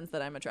makes sense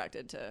that I'm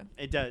attracted to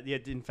it. Does. Yeah,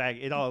 in fact,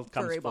 it all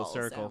comes full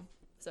circle.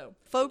 So,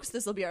 folks,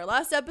 this will be our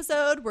last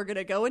episode. We're going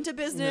to go into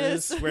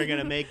business. We're going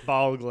to make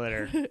ball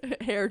glitter.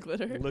 Hair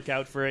glitter. Look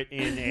out for it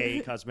in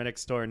a cosmetic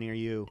store near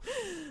you.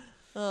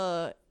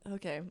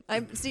 Okay.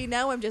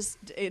 Now I'm just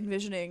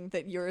envisioning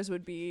that yours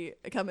would be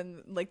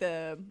coming like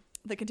the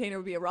container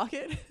would be a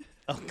rocket.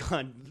 Oh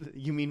God,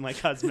 you mean my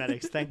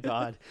cosmetics? Thank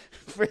God.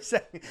 For a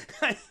second,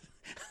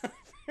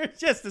 for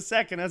just a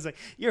second, I was like,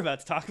 "You're about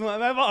to talk about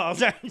my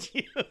balls, aren't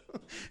you?"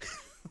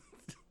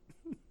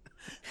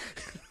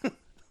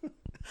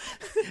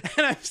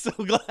 And I'm so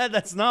glad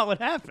that's not what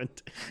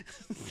happened.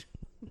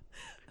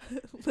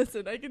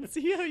 Listen, I can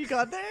see how you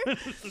got there.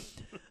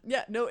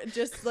 Yeah, no,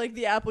 just like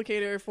the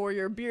applicator for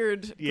your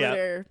beard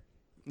glitter.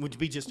 Would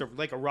be just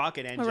like a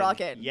rocket engine. A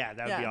rocket. Yeah,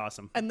 that would be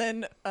awesome. And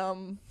then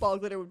ball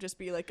glitter would just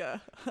be like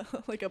a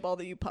like a ball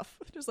that you puff.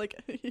 Just like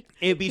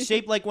it'd be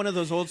shaped like one of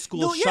those old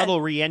school shuttle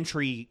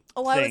re-entry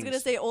things. I was going to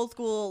say old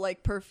school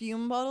like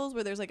perfume bottles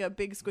where there's like a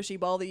big squishy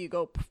ball that you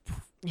go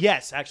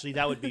Yes, actually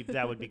that would be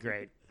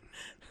great.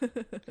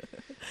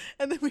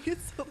 And then we could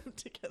sew them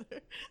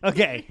together.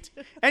 Okay.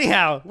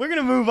 Anyhow, we're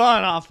gonna move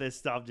on off this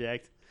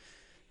subject.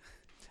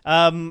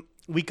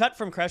 We cut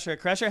from Crusher.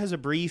 Crusher has a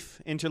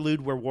brief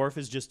interlude where Worf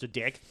is just a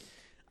dick.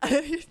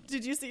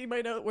 Did you see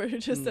my note where it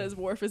just says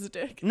Worf is a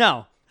dick?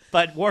 No,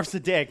 but Worf's a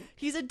dick.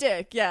 He's a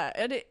dick, yeah,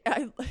 and it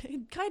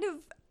kind of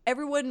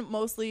everyone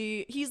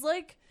mostly. He's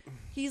like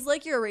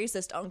your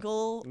racist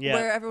uncle,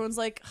 where everyone's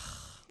like.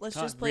 Let's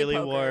just play really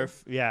poker.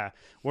 Worf. Yeah.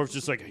 Worf's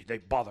just like, they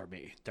bother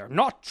me. They're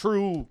not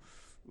true.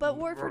 But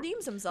Worf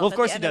redeems himself. Well, of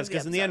course he does,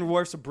 because in the end,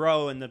 Worf's a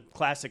bro in the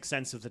classic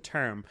sense of the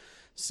term.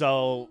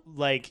 So,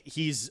 like,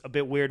 he's a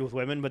bit weird with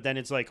women, but then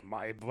it's like,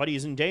 my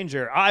buddy's in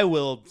danger. I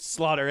will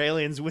slaughter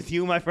aliens with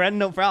you, my friend.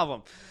 No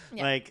problem.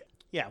 Yeah. Like,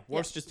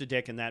 Worf's just a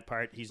dick in that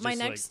part. He's my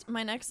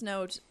next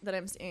note that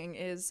I'm seeing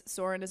is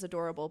Soren is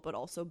adorable, but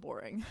also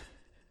boring.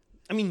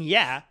 I mean,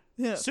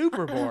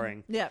 super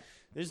boring. Yeah.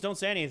 They just don't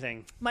say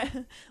anything.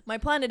 My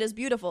planet is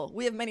beautiful.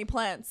 We have many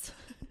plants.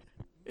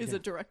 Is a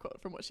direct quote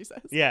from what she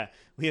says. Yeah,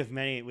 we have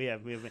many. We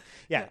have.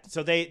 Yeah.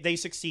 So they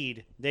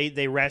succeed.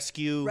 They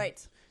rescue.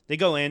 Right. They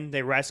go in.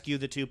 They rescue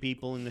the 2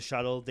 people in the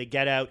shuttle. They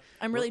get out.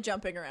 I'm really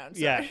jumping around.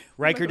 Sorry. Yeah.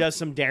 Riker does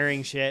some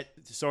daring shit.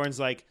 Soren's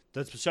like,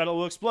 the shuttle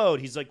will explode.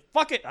 He's like,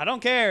 fuck it. I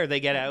don't care. They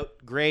get out.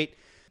 Great.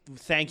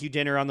 Thank you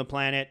dinner on the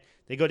planet.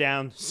 They go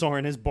down.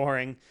 Soren is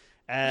boring.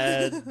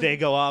 They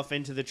go off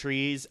into the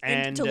trees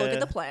and to look at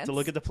the plants. To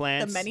look at the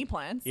plants. The many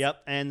plants.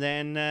 Yep. And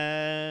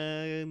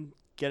then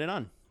get it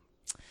on.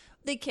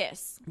 They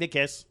kiss.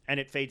 And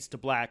it fades to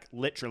black,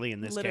 literally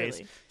in this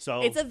case.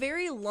 So it's a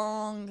very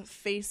long,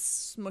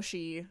 face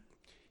smushy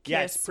kiss.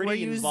 Yeah, it's pretty where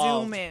you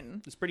involved. zoom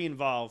in. It's pretty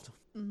involved.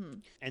 Mm-hmm.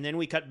 And then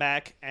we cut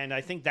back, and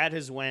I think that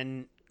is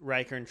when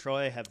Riker and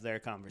Troy have their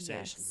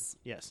conversation.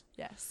 Yes.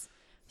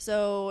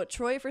 So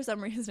Troy, for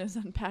some reason, is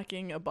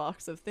unpacking a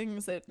box of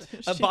things that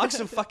a box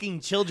of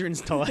fucking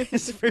children's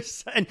toys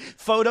and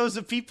photos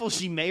of people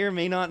she may or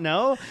may not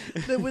know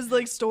that was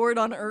like stored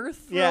on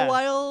Earth for a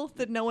while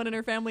that no one in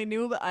her family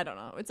knew. But I don't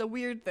know. It's a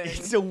weird thing.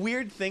 It's a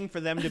weird thing for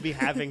them to be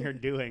having her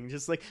doing.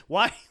 Just like,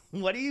 why?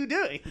 What are you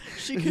doing?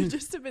 She could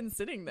just have been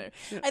sitting there.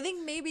 I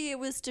think maybe it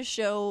was to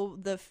show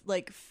the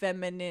like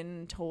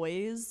feminine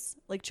toys,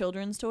 like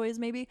children's toys.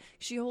 Maybe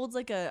she holds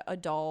like a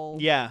doll.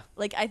 Yeah.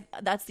 Like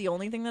that's the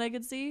only thing that I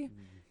could see.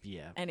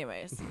 Yeah.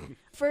 Anyways,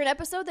 for an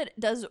episode that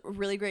does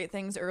really great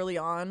things early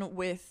on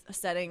with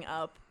setting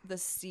up the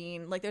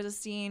scene, like there's a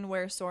scene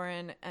where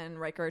Soren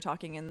and Riker are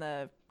talking in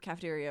the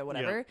cafeteria,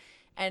 whatever. Yeah.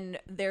 And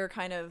they're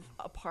kind of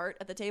apart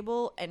at the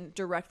table, and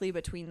directly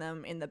between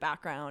them in the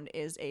background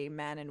is a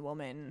man and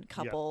woman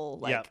couple,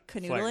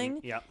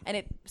 canoodling. Yep. And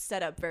it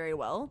set up very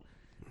well.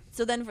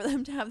 So then for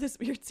them to have this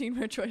weird scene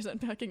where Troy's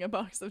unpacking a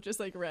box of just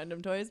like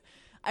random toys,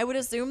 I would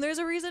assume there's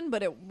a reason,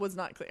 but it was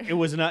not clear. It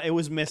was not. It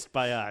was missed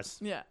by us.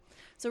 Yeah.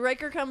 So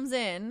Riker comes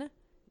in,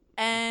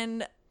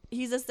 and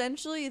he's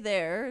essentially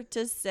there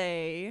to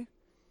say,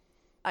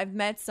 I've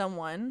met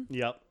someone.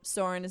 Yep.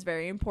 Soren is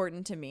very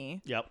important to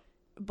me. Yep.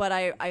 But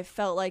I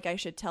felt like I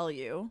should tell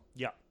you.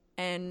 Yeah.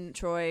 And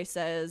Troy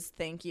says,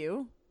 thank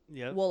you.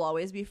 Yeah. We'll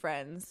always be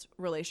friends.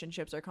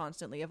 Relationships are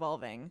constantly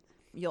evolving.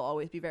 You'll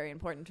always be very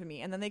important to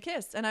me. And then they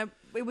kissed. And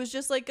it was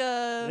just like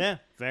a... Yeah,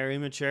 very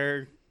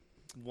mature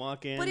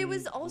walk in. But it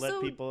was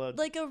also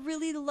like a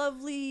really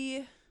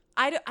lovely...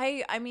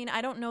 I mean,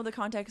 I don't know the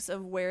context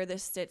of where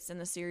this sits in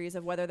the series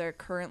of whether they're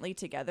currently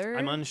together.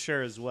 I'm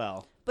unsure as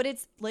well. But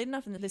it's late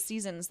enough in the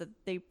seasons that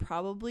they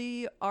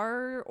probably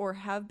are or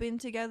have been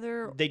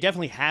together. They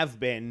definitely have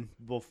been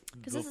before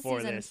this. Because this is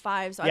season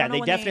 5, so I yeah, don't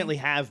know they definitely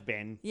have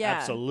been. Yeah.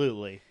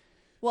 Absolutely.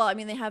 Well, I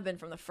mean, they have been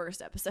from the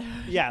first episode.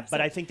 Yeah,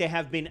 but I think they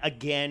have been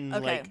again,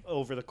 like,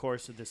 over the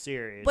course of the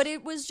series. But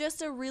it was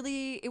just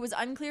it was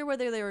unclear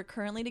whether they were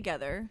currently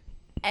together.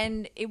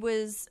 And it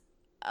was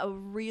a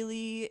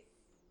really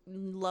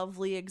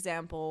lovely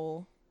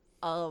example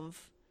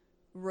of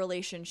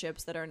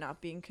relationships that are not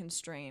being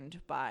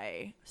constrained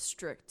by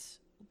strict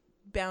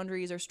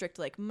boundaries or strict,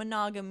 like,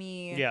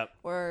 monogamy. Yep.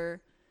 Or...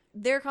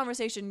 Their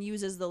conversation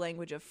uses the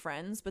language of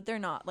friends, but they're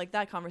not, like,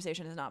 that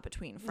conversation is not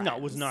between friends. No,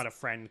 it was not a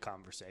friend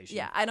conversation.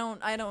 Yeah, I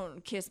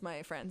don't kiss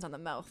my friends on the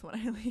mouth when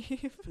I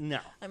leave. No.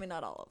 I mean,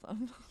 not all of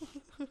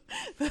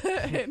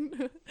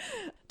them.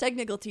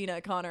 Technical Tina,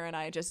 Connor, and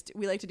I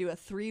we like to do a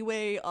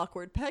 3-way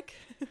awkward peck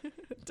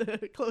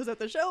to close out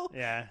the show.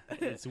 Yeah,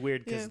 it's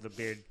weird because of the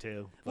beard,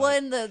 too. But. Well,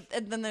 and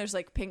then there's,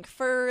 like, pink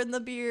fur in the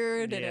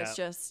beard, and it's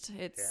just,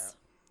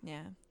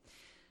 yeah.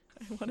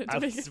 I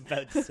was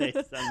about to say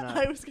something.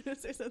 I was going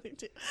to say something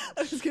too.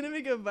 I was going to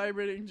make a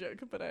vibrating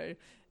joke, but I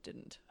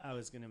didn't. I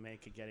was going to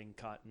make a getting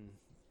caught in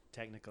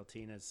Technical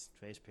Tina's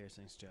face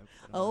piercings joke.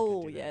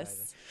 Oh,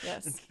 yes.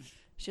 Yes.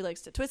 She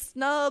likes to twist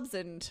knobs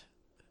and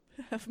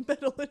have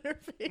metal in her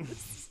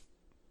face.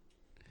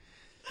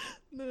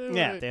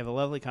 Yeah, they have a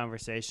lovely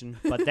conversation.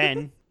 But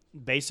then,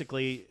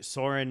 basically,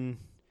 Soren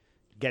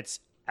gets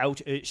out.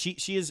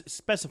 She has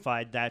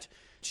specified that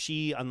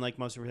she, unlike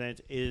most of her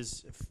friends,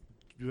 is...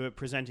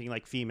 presenting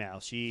like female.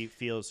 She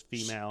feels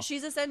female.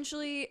 She's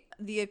essentially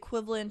the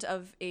equivalent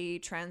of a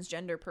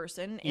transgender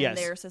person in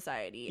their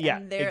society. Yeah,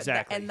 and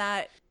exactly.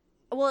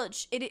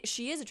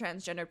 She is a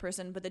transgender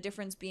person, but the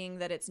difference being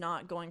that it's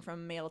not going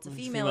from male to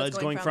female. It's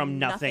going from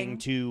nothing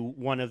to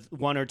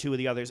one or two of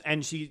the others.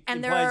 And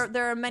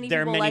there are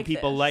many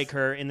people like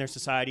her in their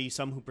society.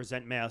 Some who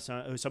present male,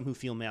 some who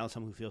feel male,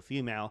 some who feel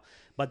female,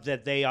 but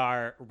that they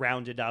are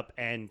rounded up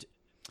and.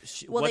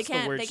 They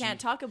can't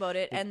talk about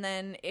it, and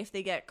then if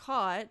they get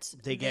caught,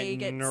 they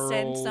get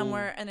sent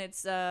somewhere, and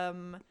it's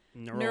neurotectic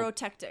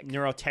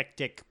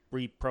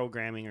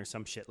reprogramming or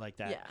some shit like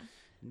that. Yeah,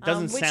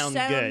 doesn't which sound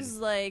good. Sounds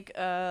like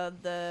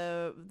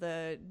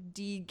the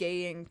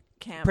de-gaying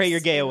camp. Pray your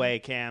gay away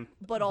camp.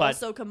 But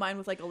also combined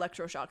with, like,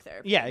 electroshock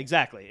therapy. Yeah,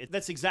 exactly.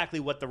 That's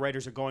exactly what the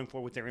writers are going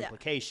for with their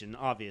implication,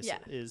 obviously,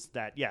 is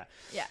that, Yeah.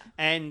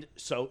 And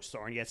so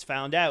Soren gets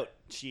found out.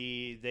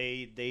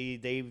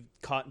 They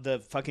caught the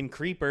fucking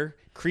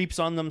creeps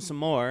on them some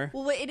more.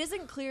 Well, it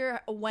isn't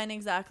clear when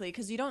exactly,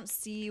 because you don't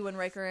see when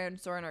Riker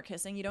and Soren are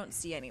kissing, you don't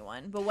see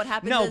anyone. But what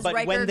happens is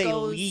Riker when they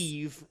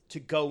leave to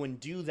go and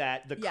do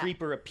that, the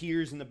creeper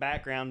appears in the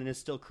background and is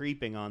still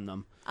creeping on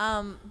them.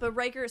 But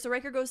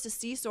Riker goes to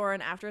see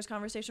Soren after his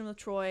conversation with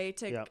Troy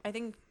to, I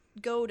think,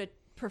 go to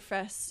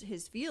profess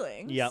his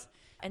feelings. Yep.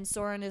 And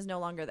Soren is no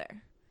longer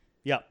there.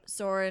 Yep.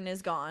 Soren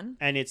is gone.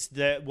 And it's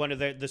one of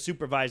the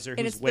supervisor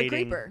who's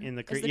waiting in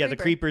the creeper. the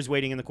creeper's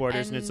waiting in the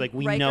quarters, and it's like,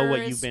 we know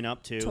what you've been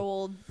up to.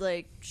 Told,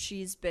 like,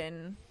 she's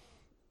been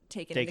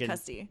taken into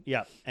custody.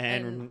 Yep.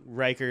 And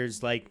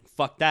Riker's like,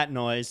 fuck that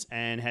noise,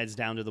 and heads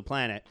down to the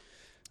planet.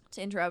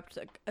 To interrupt,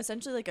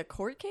 essentially like a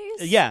court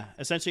case? Yeah,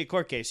 essentially a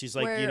court case. She's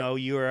like,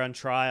 you were on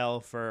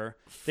trial for...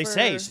 They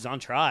say she's on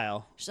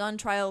trial. She's on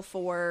trial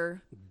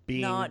for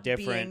being not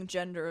different. Being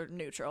gender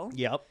neutral.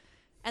 Yep.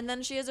 And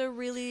then she has a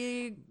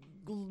really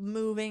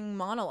moving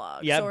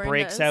monologue. Yeah,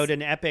 breaks out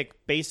an epic,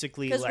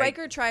 basically. Because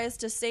Riker tries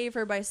to save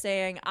her by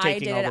saying, I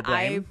did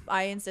it,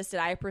 I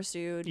insisted, I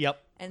pursued.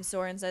 Yep. And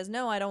Soren says,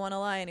 no, I don't want to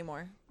lie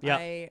anymore.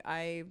 Yep.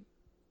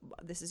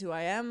 This is who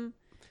I am.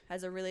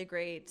 Has a really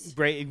great,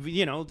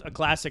 a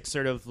classic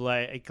sort of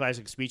like a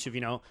classic speech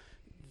of,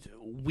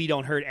 we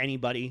don't hurt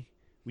anybody.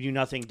 We do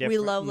nothing different. We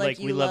love like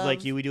you. We love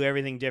like you. We do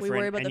everything different. We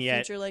worry about the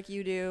future like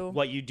you do.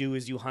 What you do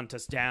is you hunt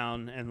us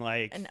down and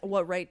like. And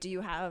what right do you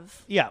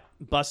have? Yeah,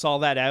 bust all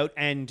that out,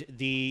 and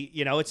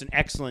it's an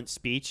excellent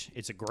speech.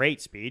 It's a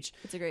great speech.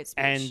 It's a great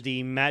speech. And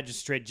the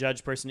magistrate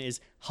judge person is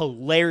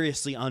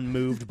hilariously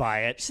unmoved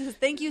by it. She says,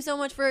 "Thank you so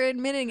much for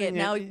admitting it.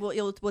 Now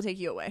we'll take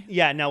you away."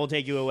 Yeah, now we'll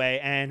take you away.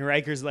 And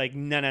Riker's like,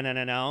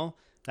 no.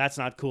 That's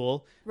not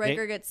cool.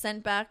 Riker gets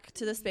sent back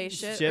to the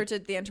spaceship or to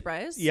the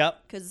Enterprise.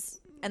 Yep.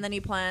 And then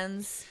he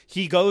plans.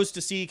 He goes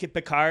to see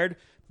Picard.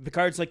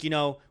 Picard's like,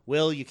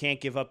 Will, you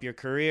can't give up your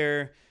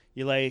career.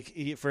 You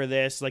like for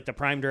this. Like the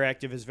Prime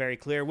Directive is very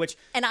clear.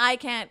 And I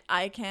can't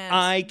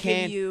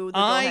give you the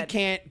go-ahead. I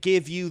can't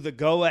give you the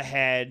go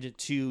ahead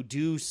to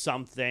do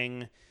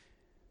something.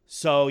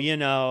 So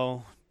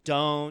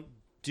don't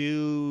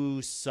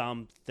do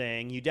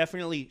something. You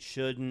definitely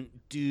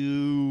shouldn't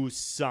do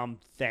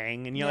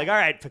something. And you're like, all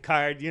right,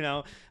 Picard.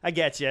 I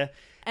get you.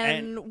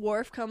 And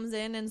Worf comes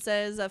in and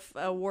says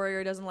a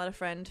warrior doesn't let a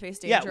friend face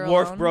danger alone.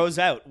 Worf alone. bros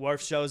out.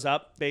 Worf shows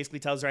up, basically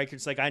tells Riker,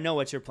 it's like, I know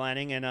what you're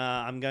planning, and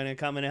I'm gonna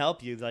come and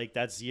help you. Like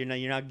that's you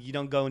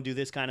don't go and do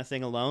this kind of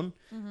thing alone,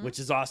 which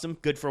is awesome.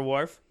 Good for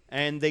Worf.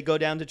 And they go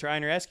down to try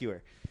and rescue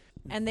her.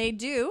 And they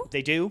do.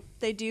 They do.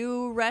 They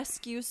do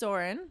rescue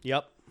Soren.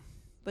 Yep.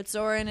 But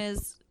Soren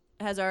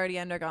has already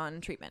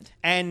undergone treatment.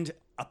 And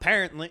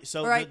apparently,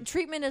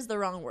 treatment is the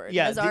wrong word.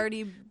 Yeah.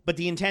 But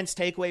the intense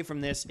takeaway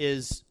from this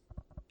is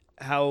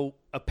how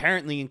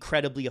apparently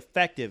incredibly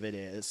effective it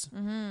is,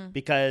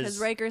 because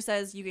Riker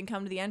says you can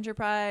come to the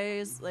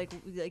Enterprise, like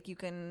you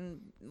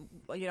can,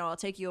 I'll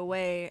take you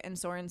away, and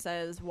Soren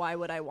says, why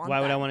would I want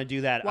to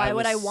do that? Why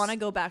would I want to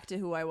go back to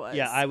who I was?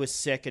 Yeah, I was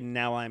sick and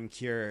now I'm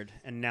cured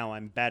and now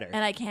I'm better.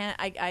 And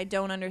I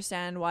don't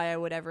understand why I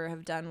would ever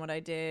have done what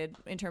I did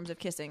in terms of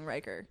kissing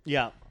Riker.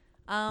 Yeah.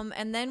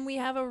 And then we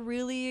have a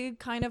really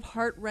kind of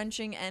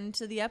heart-wrenching end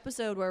to the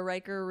episode where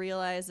Riker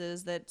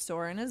realizes that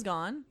Soren is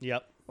gone.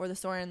 Yep. Or the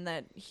Soren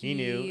that he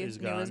knew is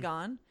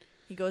gone.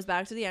 He goes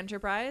back to the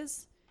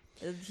Enterprise.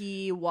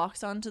 He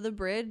walks onto the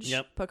bridge.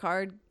 Yep.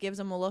 Picard gives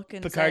him a look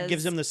and Picard says,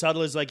 gives him the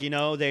subtle, is like, they're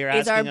asking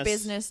us. Is our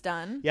business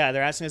done? Yeah,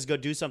 they're asking us to go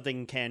do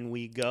something. Can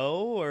we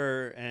go?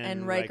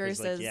 And Riker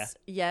says, like,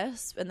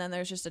 yes. And then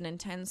there's just an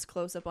intense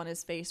close-up on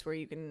his face where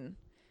you can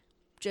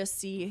just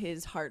see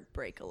his heart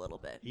break a little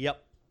bit.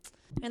 Yep.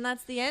 And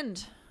that's the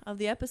end of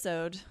the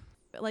episode.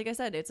 Like I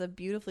said, it's a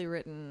beautifully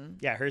written.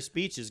 Yeah, her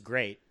speech is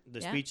great. The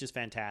speech is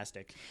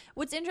fantastic.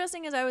 What's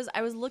interesting is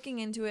I was looking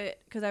into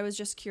it because I was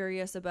just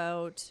curious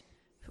about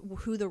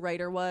who the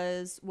writer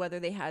was, whether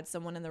they had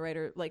someone in the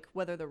writer, like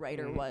whether the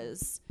writer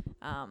was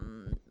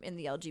in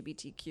the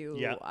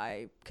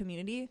LGBTQI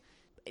community.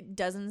 It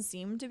doesn't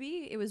seem to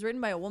be. It was written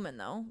by a woman,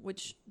 though,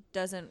 which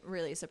doesn't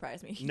really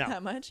surprise me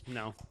that much.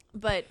 No.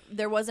 But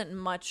there wasn't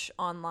much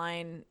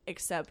online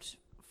except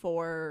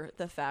for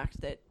the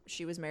fact that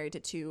she was married to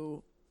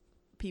two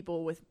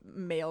people with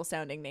male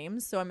sounding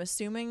names, so I'm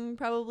assuming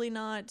probably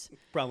not,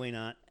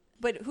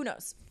 but who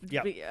knows.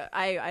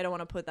 I don't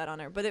want to put that on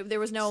her, but there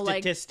was no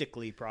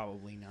statistically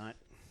probably not.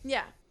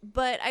 Yeah,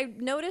 but I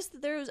noticed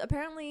that there's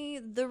apparently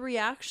the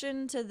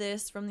reaction to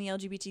this from the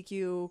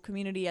LGBTQ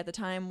community at the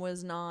time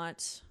was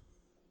not.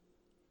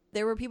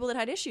 There were people that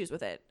had issues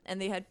with it,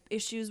 and they had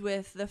issues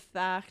with the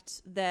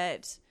fact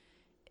that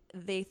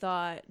they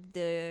thought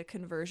the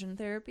conversion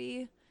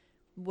therapy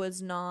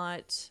was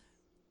not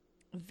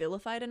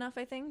vilified enough,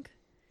 I think,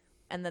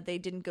 and that they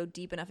didn't go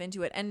deep enough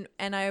into it. And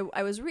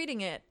I was reading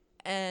it,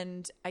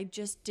 and I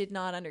just did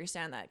not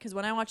understand that, because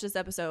when I watched this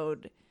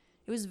episode,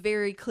 it was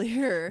very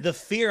clear. The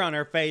fear on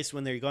her face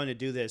when they're going to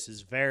do this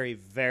is very,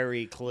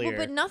 very clear. Well,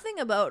 but nothing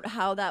about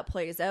how that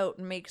plays out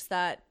makes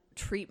that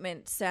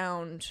treatment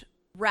sound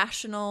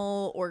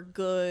rational or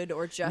good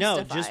or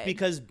justified. No, just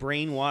because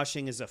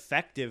brainwashing is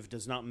effective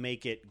does not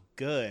make it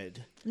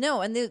good.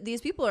 No, and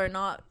these people are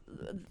not.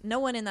 No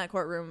one in that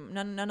courtroom,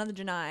 none of the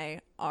Janai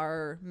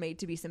are made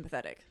to be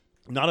sympathetic.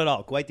 Not at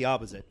all. Quite the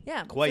opposite.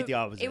 Yeah, quite the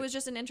opposite. It was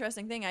just an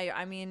interesting thing.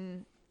 I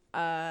mean,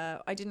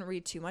 I didn't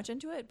read too much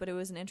into it, but it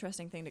was an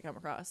interesting thing to come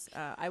across.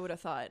 I would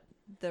have thought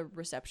the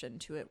reception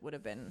to it would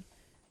have been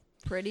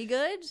pretty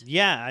good.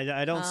 Yeah,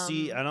 I don't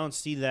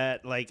see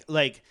that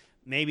like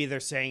maybe they're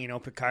saying,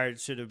 Picard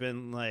should have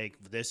been like,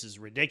 this is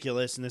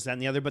ridiculous and this, that,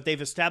 and the other. But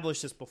they've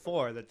established this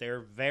before, that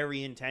they're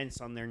very intense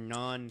on their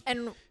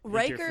And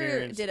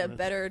Riker did a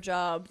better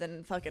job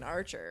than fucking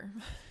Archer.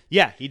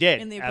 Yeah, he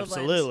did. In the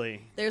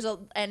Absolutely. There's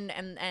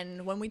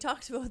and when we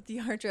talked about the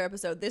Archer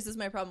episode, this is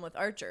my problem with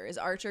Archer, is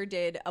Archer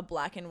did a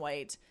black and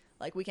white,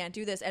 like, we can't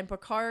do this. And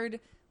Picard,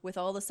 with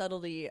all the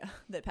subtlety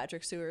that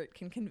Patrick Stewart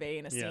can convey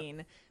in a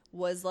scene,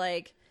 was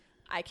like,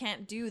 I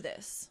can't do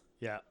this.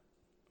 Yeah.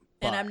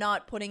 And I'm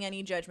not putting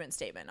any judgment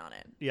statement on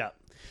it. Yeah.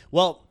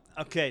 Well,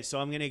 okay, so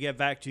I'm going to get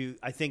back to,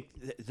 I think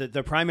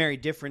the primary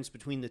difference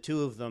between the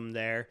two of them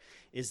there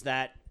is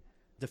that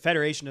the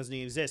Federation doesn't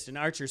even exist. In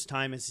Archer's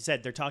time, as he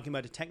said, they're talking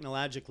about a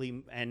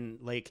technologically and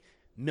like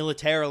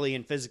militarily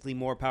and physically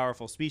more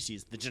powerful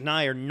species. The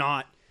Janai are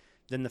not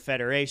than the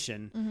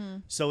Federation. Mm-hmm.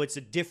 So it's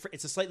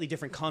a slightly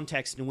different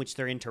context in which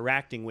they're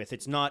interacting with.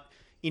 It's not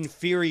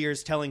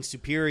inferiors telling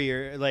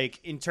superior,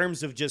 like, in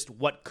terms of just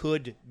what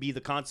could be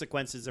the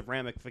consequences of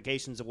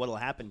ramifications of what will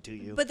happen to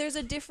you. But there's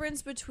a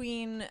difference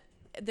between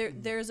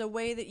there's a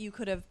way that you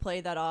could have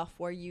played that off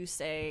where you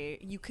say,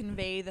 you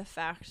convey the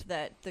fact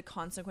that the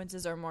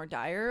consequences are more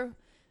dire,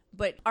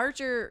 but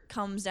Archer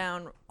comes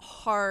down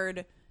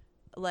hard,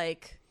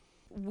 like,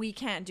 we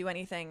can't do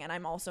anything, and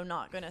I'm also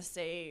not going to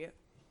say,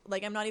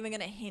 like, I'm not even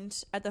going to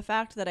hint at the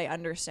fact that I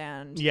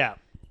understand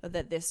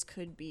that this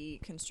could be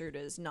construed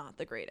as not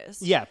the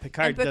greatest. Yeah,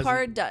 Picard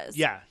does.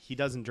 Yeah, he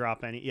doesn't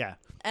drop any,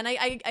 And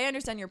I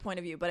understand your point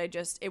of view, but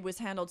it was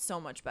handled so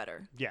much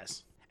better.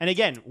 Yes. And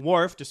again,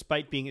 Worf,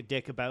 despite being a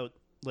dick about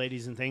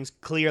ladies and things,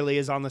 clearly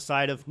is on the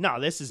side of, no,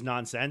 this is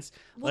nonsense.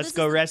 Let's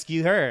go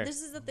rescue her.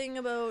 This is the thing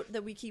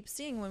that we keep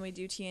seeing when we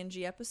do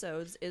TNG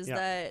episodes, is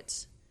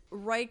that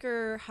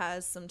Riker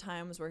has some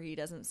times where he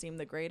doesn't seem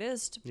the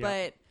greatest,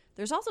 but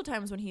there's also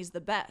times when he's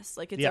the best.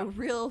 Like, it's a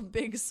real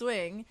big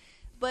swing.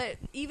 But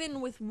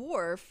even with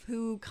Worf,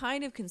 who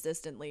kind of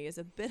consistently is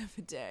a bit of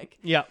a dick,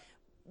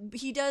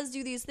 he does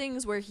do these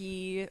things where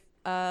he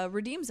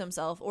redeems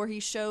himself, or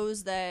he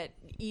shows that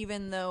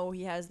even though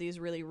he has these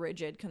really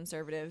rigid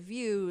conservative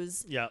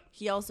views,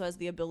 he also has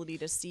the ability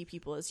to see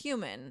people as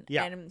human,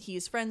 and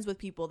he's friends with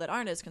people that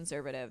aren't as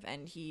conservative,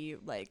 and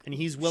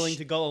he's willing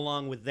to go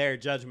along with their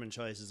judgment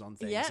choices on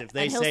things. If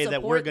they say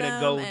that we're going to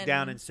go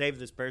down and save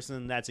this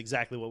person, that's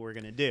exactly what we're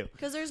going to do.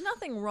 Because there's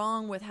nothing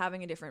wrong with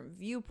having a different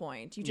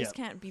viewpoint. You just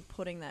can't be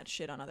putting that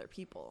shit on other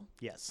people.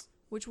 Yes.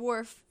 Which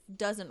Worf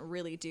doesn't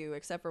really do,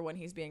 except for when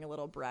he's being a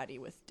little bratty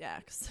with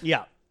Dax.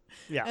 Yeah.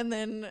 And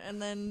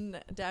then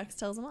Dax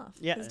tells him off.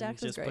 Yeah,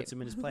 Dax just puts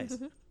him in his place.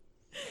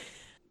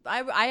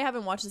 I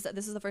haven't watched this.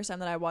 This is the first time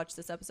that I watched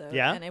this episode.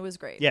 Yeah? And it was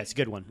great. Yeah, it's a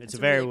good one. It's a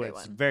very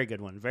good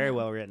one. Very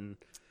well written.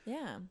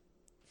 Yeah.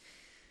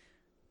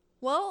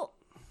 Well,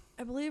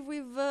 I believe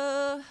we've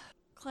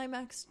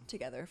climaxed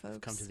together, folks.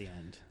 We've come to the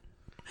end.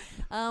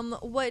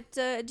 What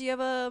do you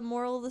have a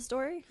moral of the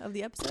story of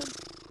the episode?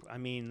 I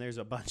mean, there's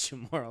a bunch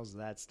of morals of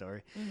that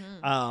story.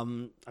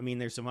 Mm-hmm. I mean,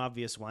 there's some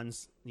obvious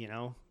ones,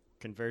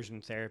 Conversion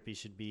therapy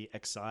should be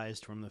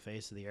excised from the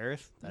face of the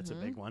earth. That's a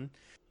big one.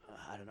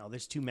 I don't know.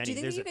 There's too many. Do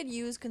you think you could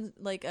use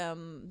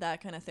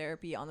that kind of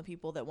therapy on the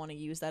people that want to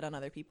use that on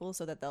other people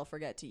so that they'll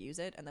forget to use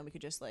it, and then we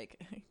could just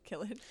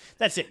kill it?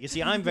 That's it. You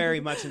see, I'm very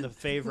much in the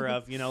favor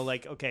of,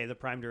 okay, the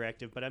Prime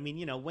Directive. But I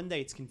mean, when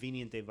it's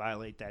convenient, they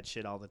violate that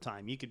shit all the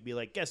time. You could be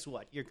like, guess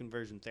what? Your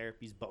conversion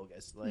therapy's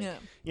bogus.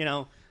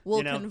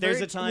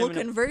 There's a time. We'll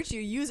convert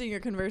you using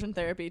your conversion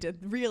therapy to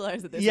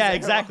realize that this is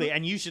exactly.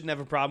 And you shouldn't have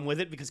a problem with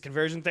it because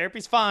conversion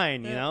therapy's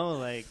fine,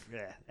 anyways.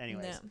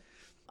 Yeah.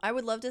 I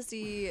would love to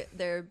see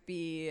there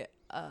be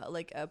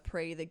a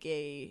Pray the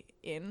Gay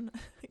in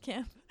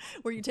camp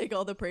where you take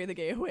all the Pray the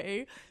Gay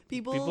away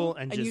people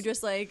and you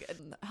just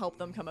help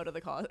them come out of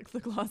the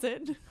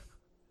closet.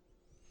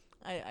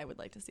 I would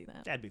like to see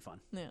that. That'd be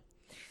fun. Yeah.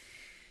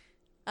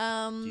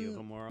 Do you have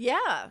a moral?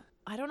 Yeah.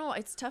 I don't know.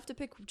 It's tough to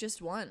pick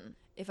just one.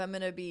 If I'm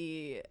going to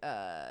be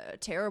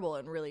terrible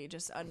and really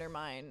just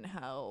undermine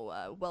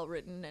how well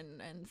written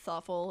and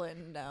thoughtful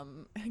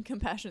and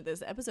compassionate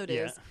this episode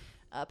is.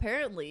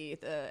 Apparently,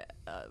 the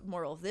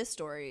moral of this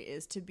story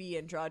is to be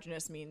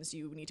androgynous means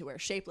you need to wear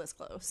shapeless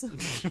clothes.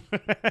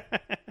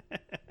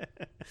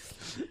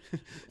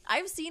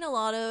 I've seen a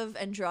lot of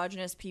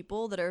androgynous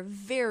people that are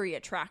very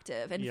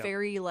attractive and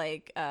very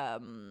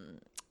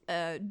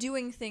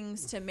doing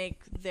things to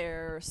make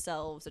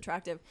themselves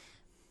attractive.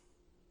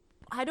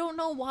 I don't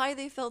know why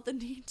they felt the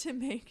need to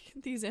make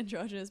these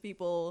androgynous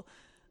people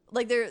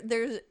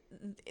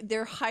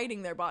they're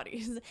hiding their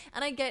bodies,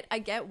 and I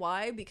get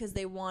why, because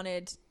they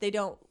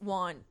don't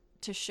want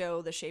to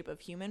show the shape of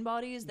human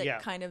bodies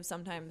that kind of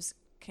sometimes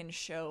can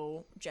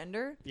show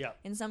gender.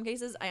 In some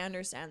cases, I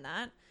understand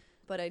that,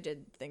 but I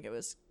did think it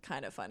was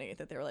kind of funny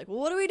that they were like, well,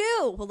 what do we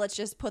do? Well, let's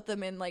just put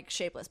them in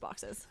shapeless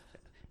boxes.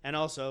 And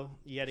also,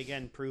 yet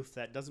again, proof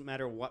that doesn't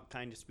matter what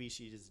kind of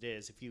species it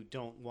is, if you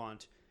don't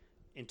want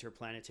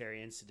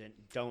interplanetary incident.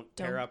 Don't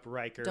pair up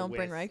Riker don't with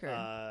bring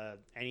Riker.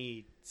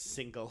 Any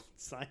single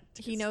scientist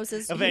he knows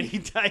his, of any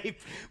type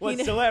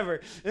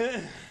whatsoever.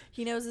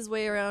 He knows his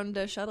way around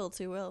a shuttle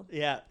too well.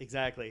 Yeah,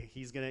 exactly.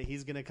 He's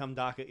gonna come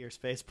dock at your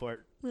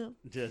spaceport. Yeah.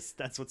 Just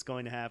that's what's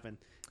going to happen.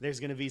 There's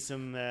gonna be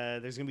some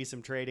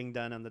trading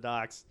done on the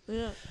docks.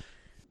 Yeah.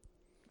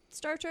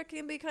 Star Trek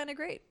can be kind of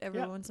great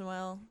every once in a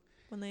while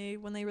when they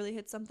really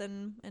hit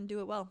something and do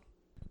it well.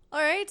 All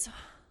right.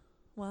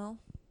 Well,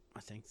 I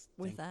think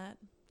with that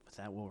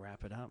we'll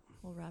wrap it up.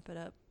 We'll wrap it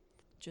up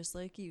just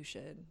like you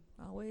should.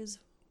 Always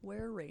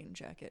wear a rain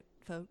jacket,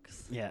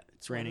 folks. Yeah,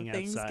 it's raining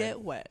outside. Things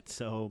get wet.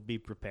 So be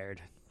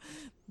prepared.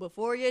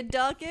 Before you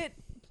dock it,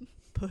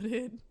 put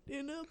it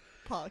in a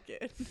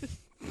pocket.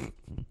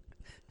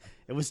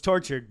 It was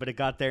tortured, but it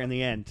got there in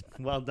the end.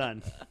 Well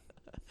done.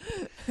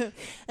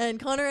 And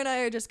Connor and I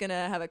are just going to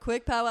have a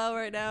quick powwow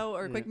right now,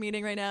 or a quick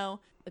meeting right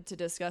now, to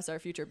discuss our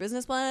future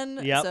business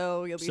plan. Yep.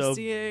 So you'll be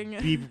seeing...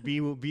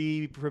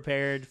 Be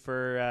prepared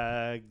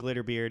for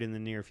Glitterbeard in the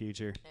near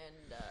future.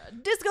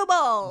 And Disco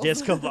Balls.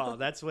 Disco Ball.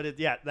 That's what it...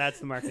 Yeah, that's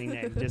the marketing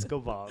name.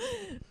 Disco Balls.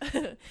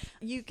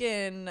 You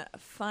can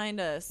find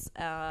us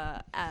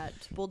at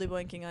Boldy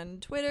Boinking on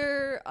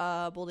Twitter,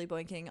 Boldy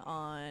Boinking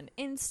on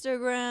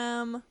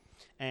Instagram.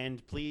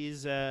 And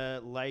please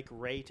like,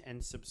 rate,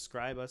 and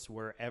subscribe us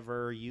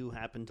wherever you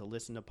happen to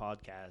listen to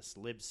podcasts.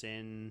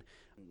 Libsyn,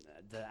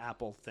 the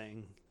Apple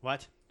thing.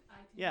 What?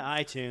 iTunes. Yeah,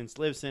 iTunes.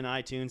 Libsyn,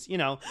 iTunes. You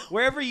know,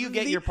 wherever you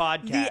get your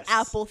podcasts. The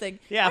Apple thing.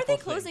 Are they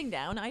closing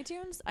down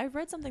iTunes? I've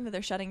read something that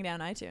they're shutting down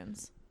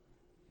iTunes.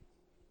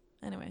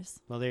 Anyways.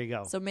 Well, there you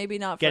go. So maybe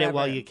not forever. Get it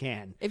while you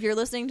can. If you're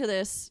listening to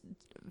this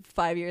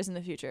 5 years in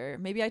the future,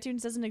 maybe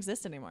iTunes doesn't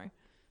exist anymore.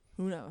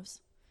 Who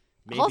knows?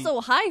 Maybe.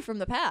 Also, hi from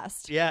the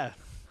past. Yeah.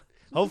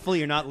 Hopefully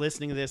you're not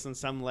listening to this on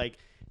some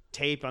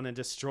tape on a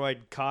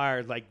destroyed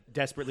car,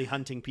 desperately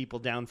hunting people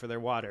down for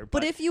their water.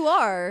 But if you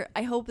are,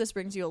 I hope this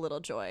brings you a little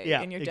joy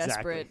in your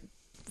desperate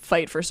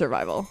fight for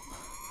survival.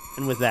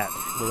 And with that,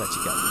 we'll let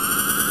you go.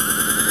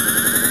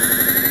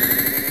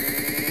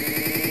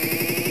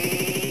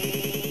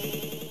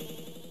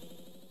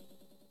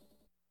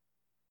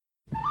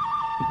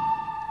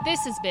 This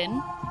has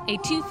been a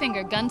Two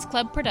Finger Guns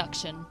Club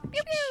production.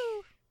 Pew, pew.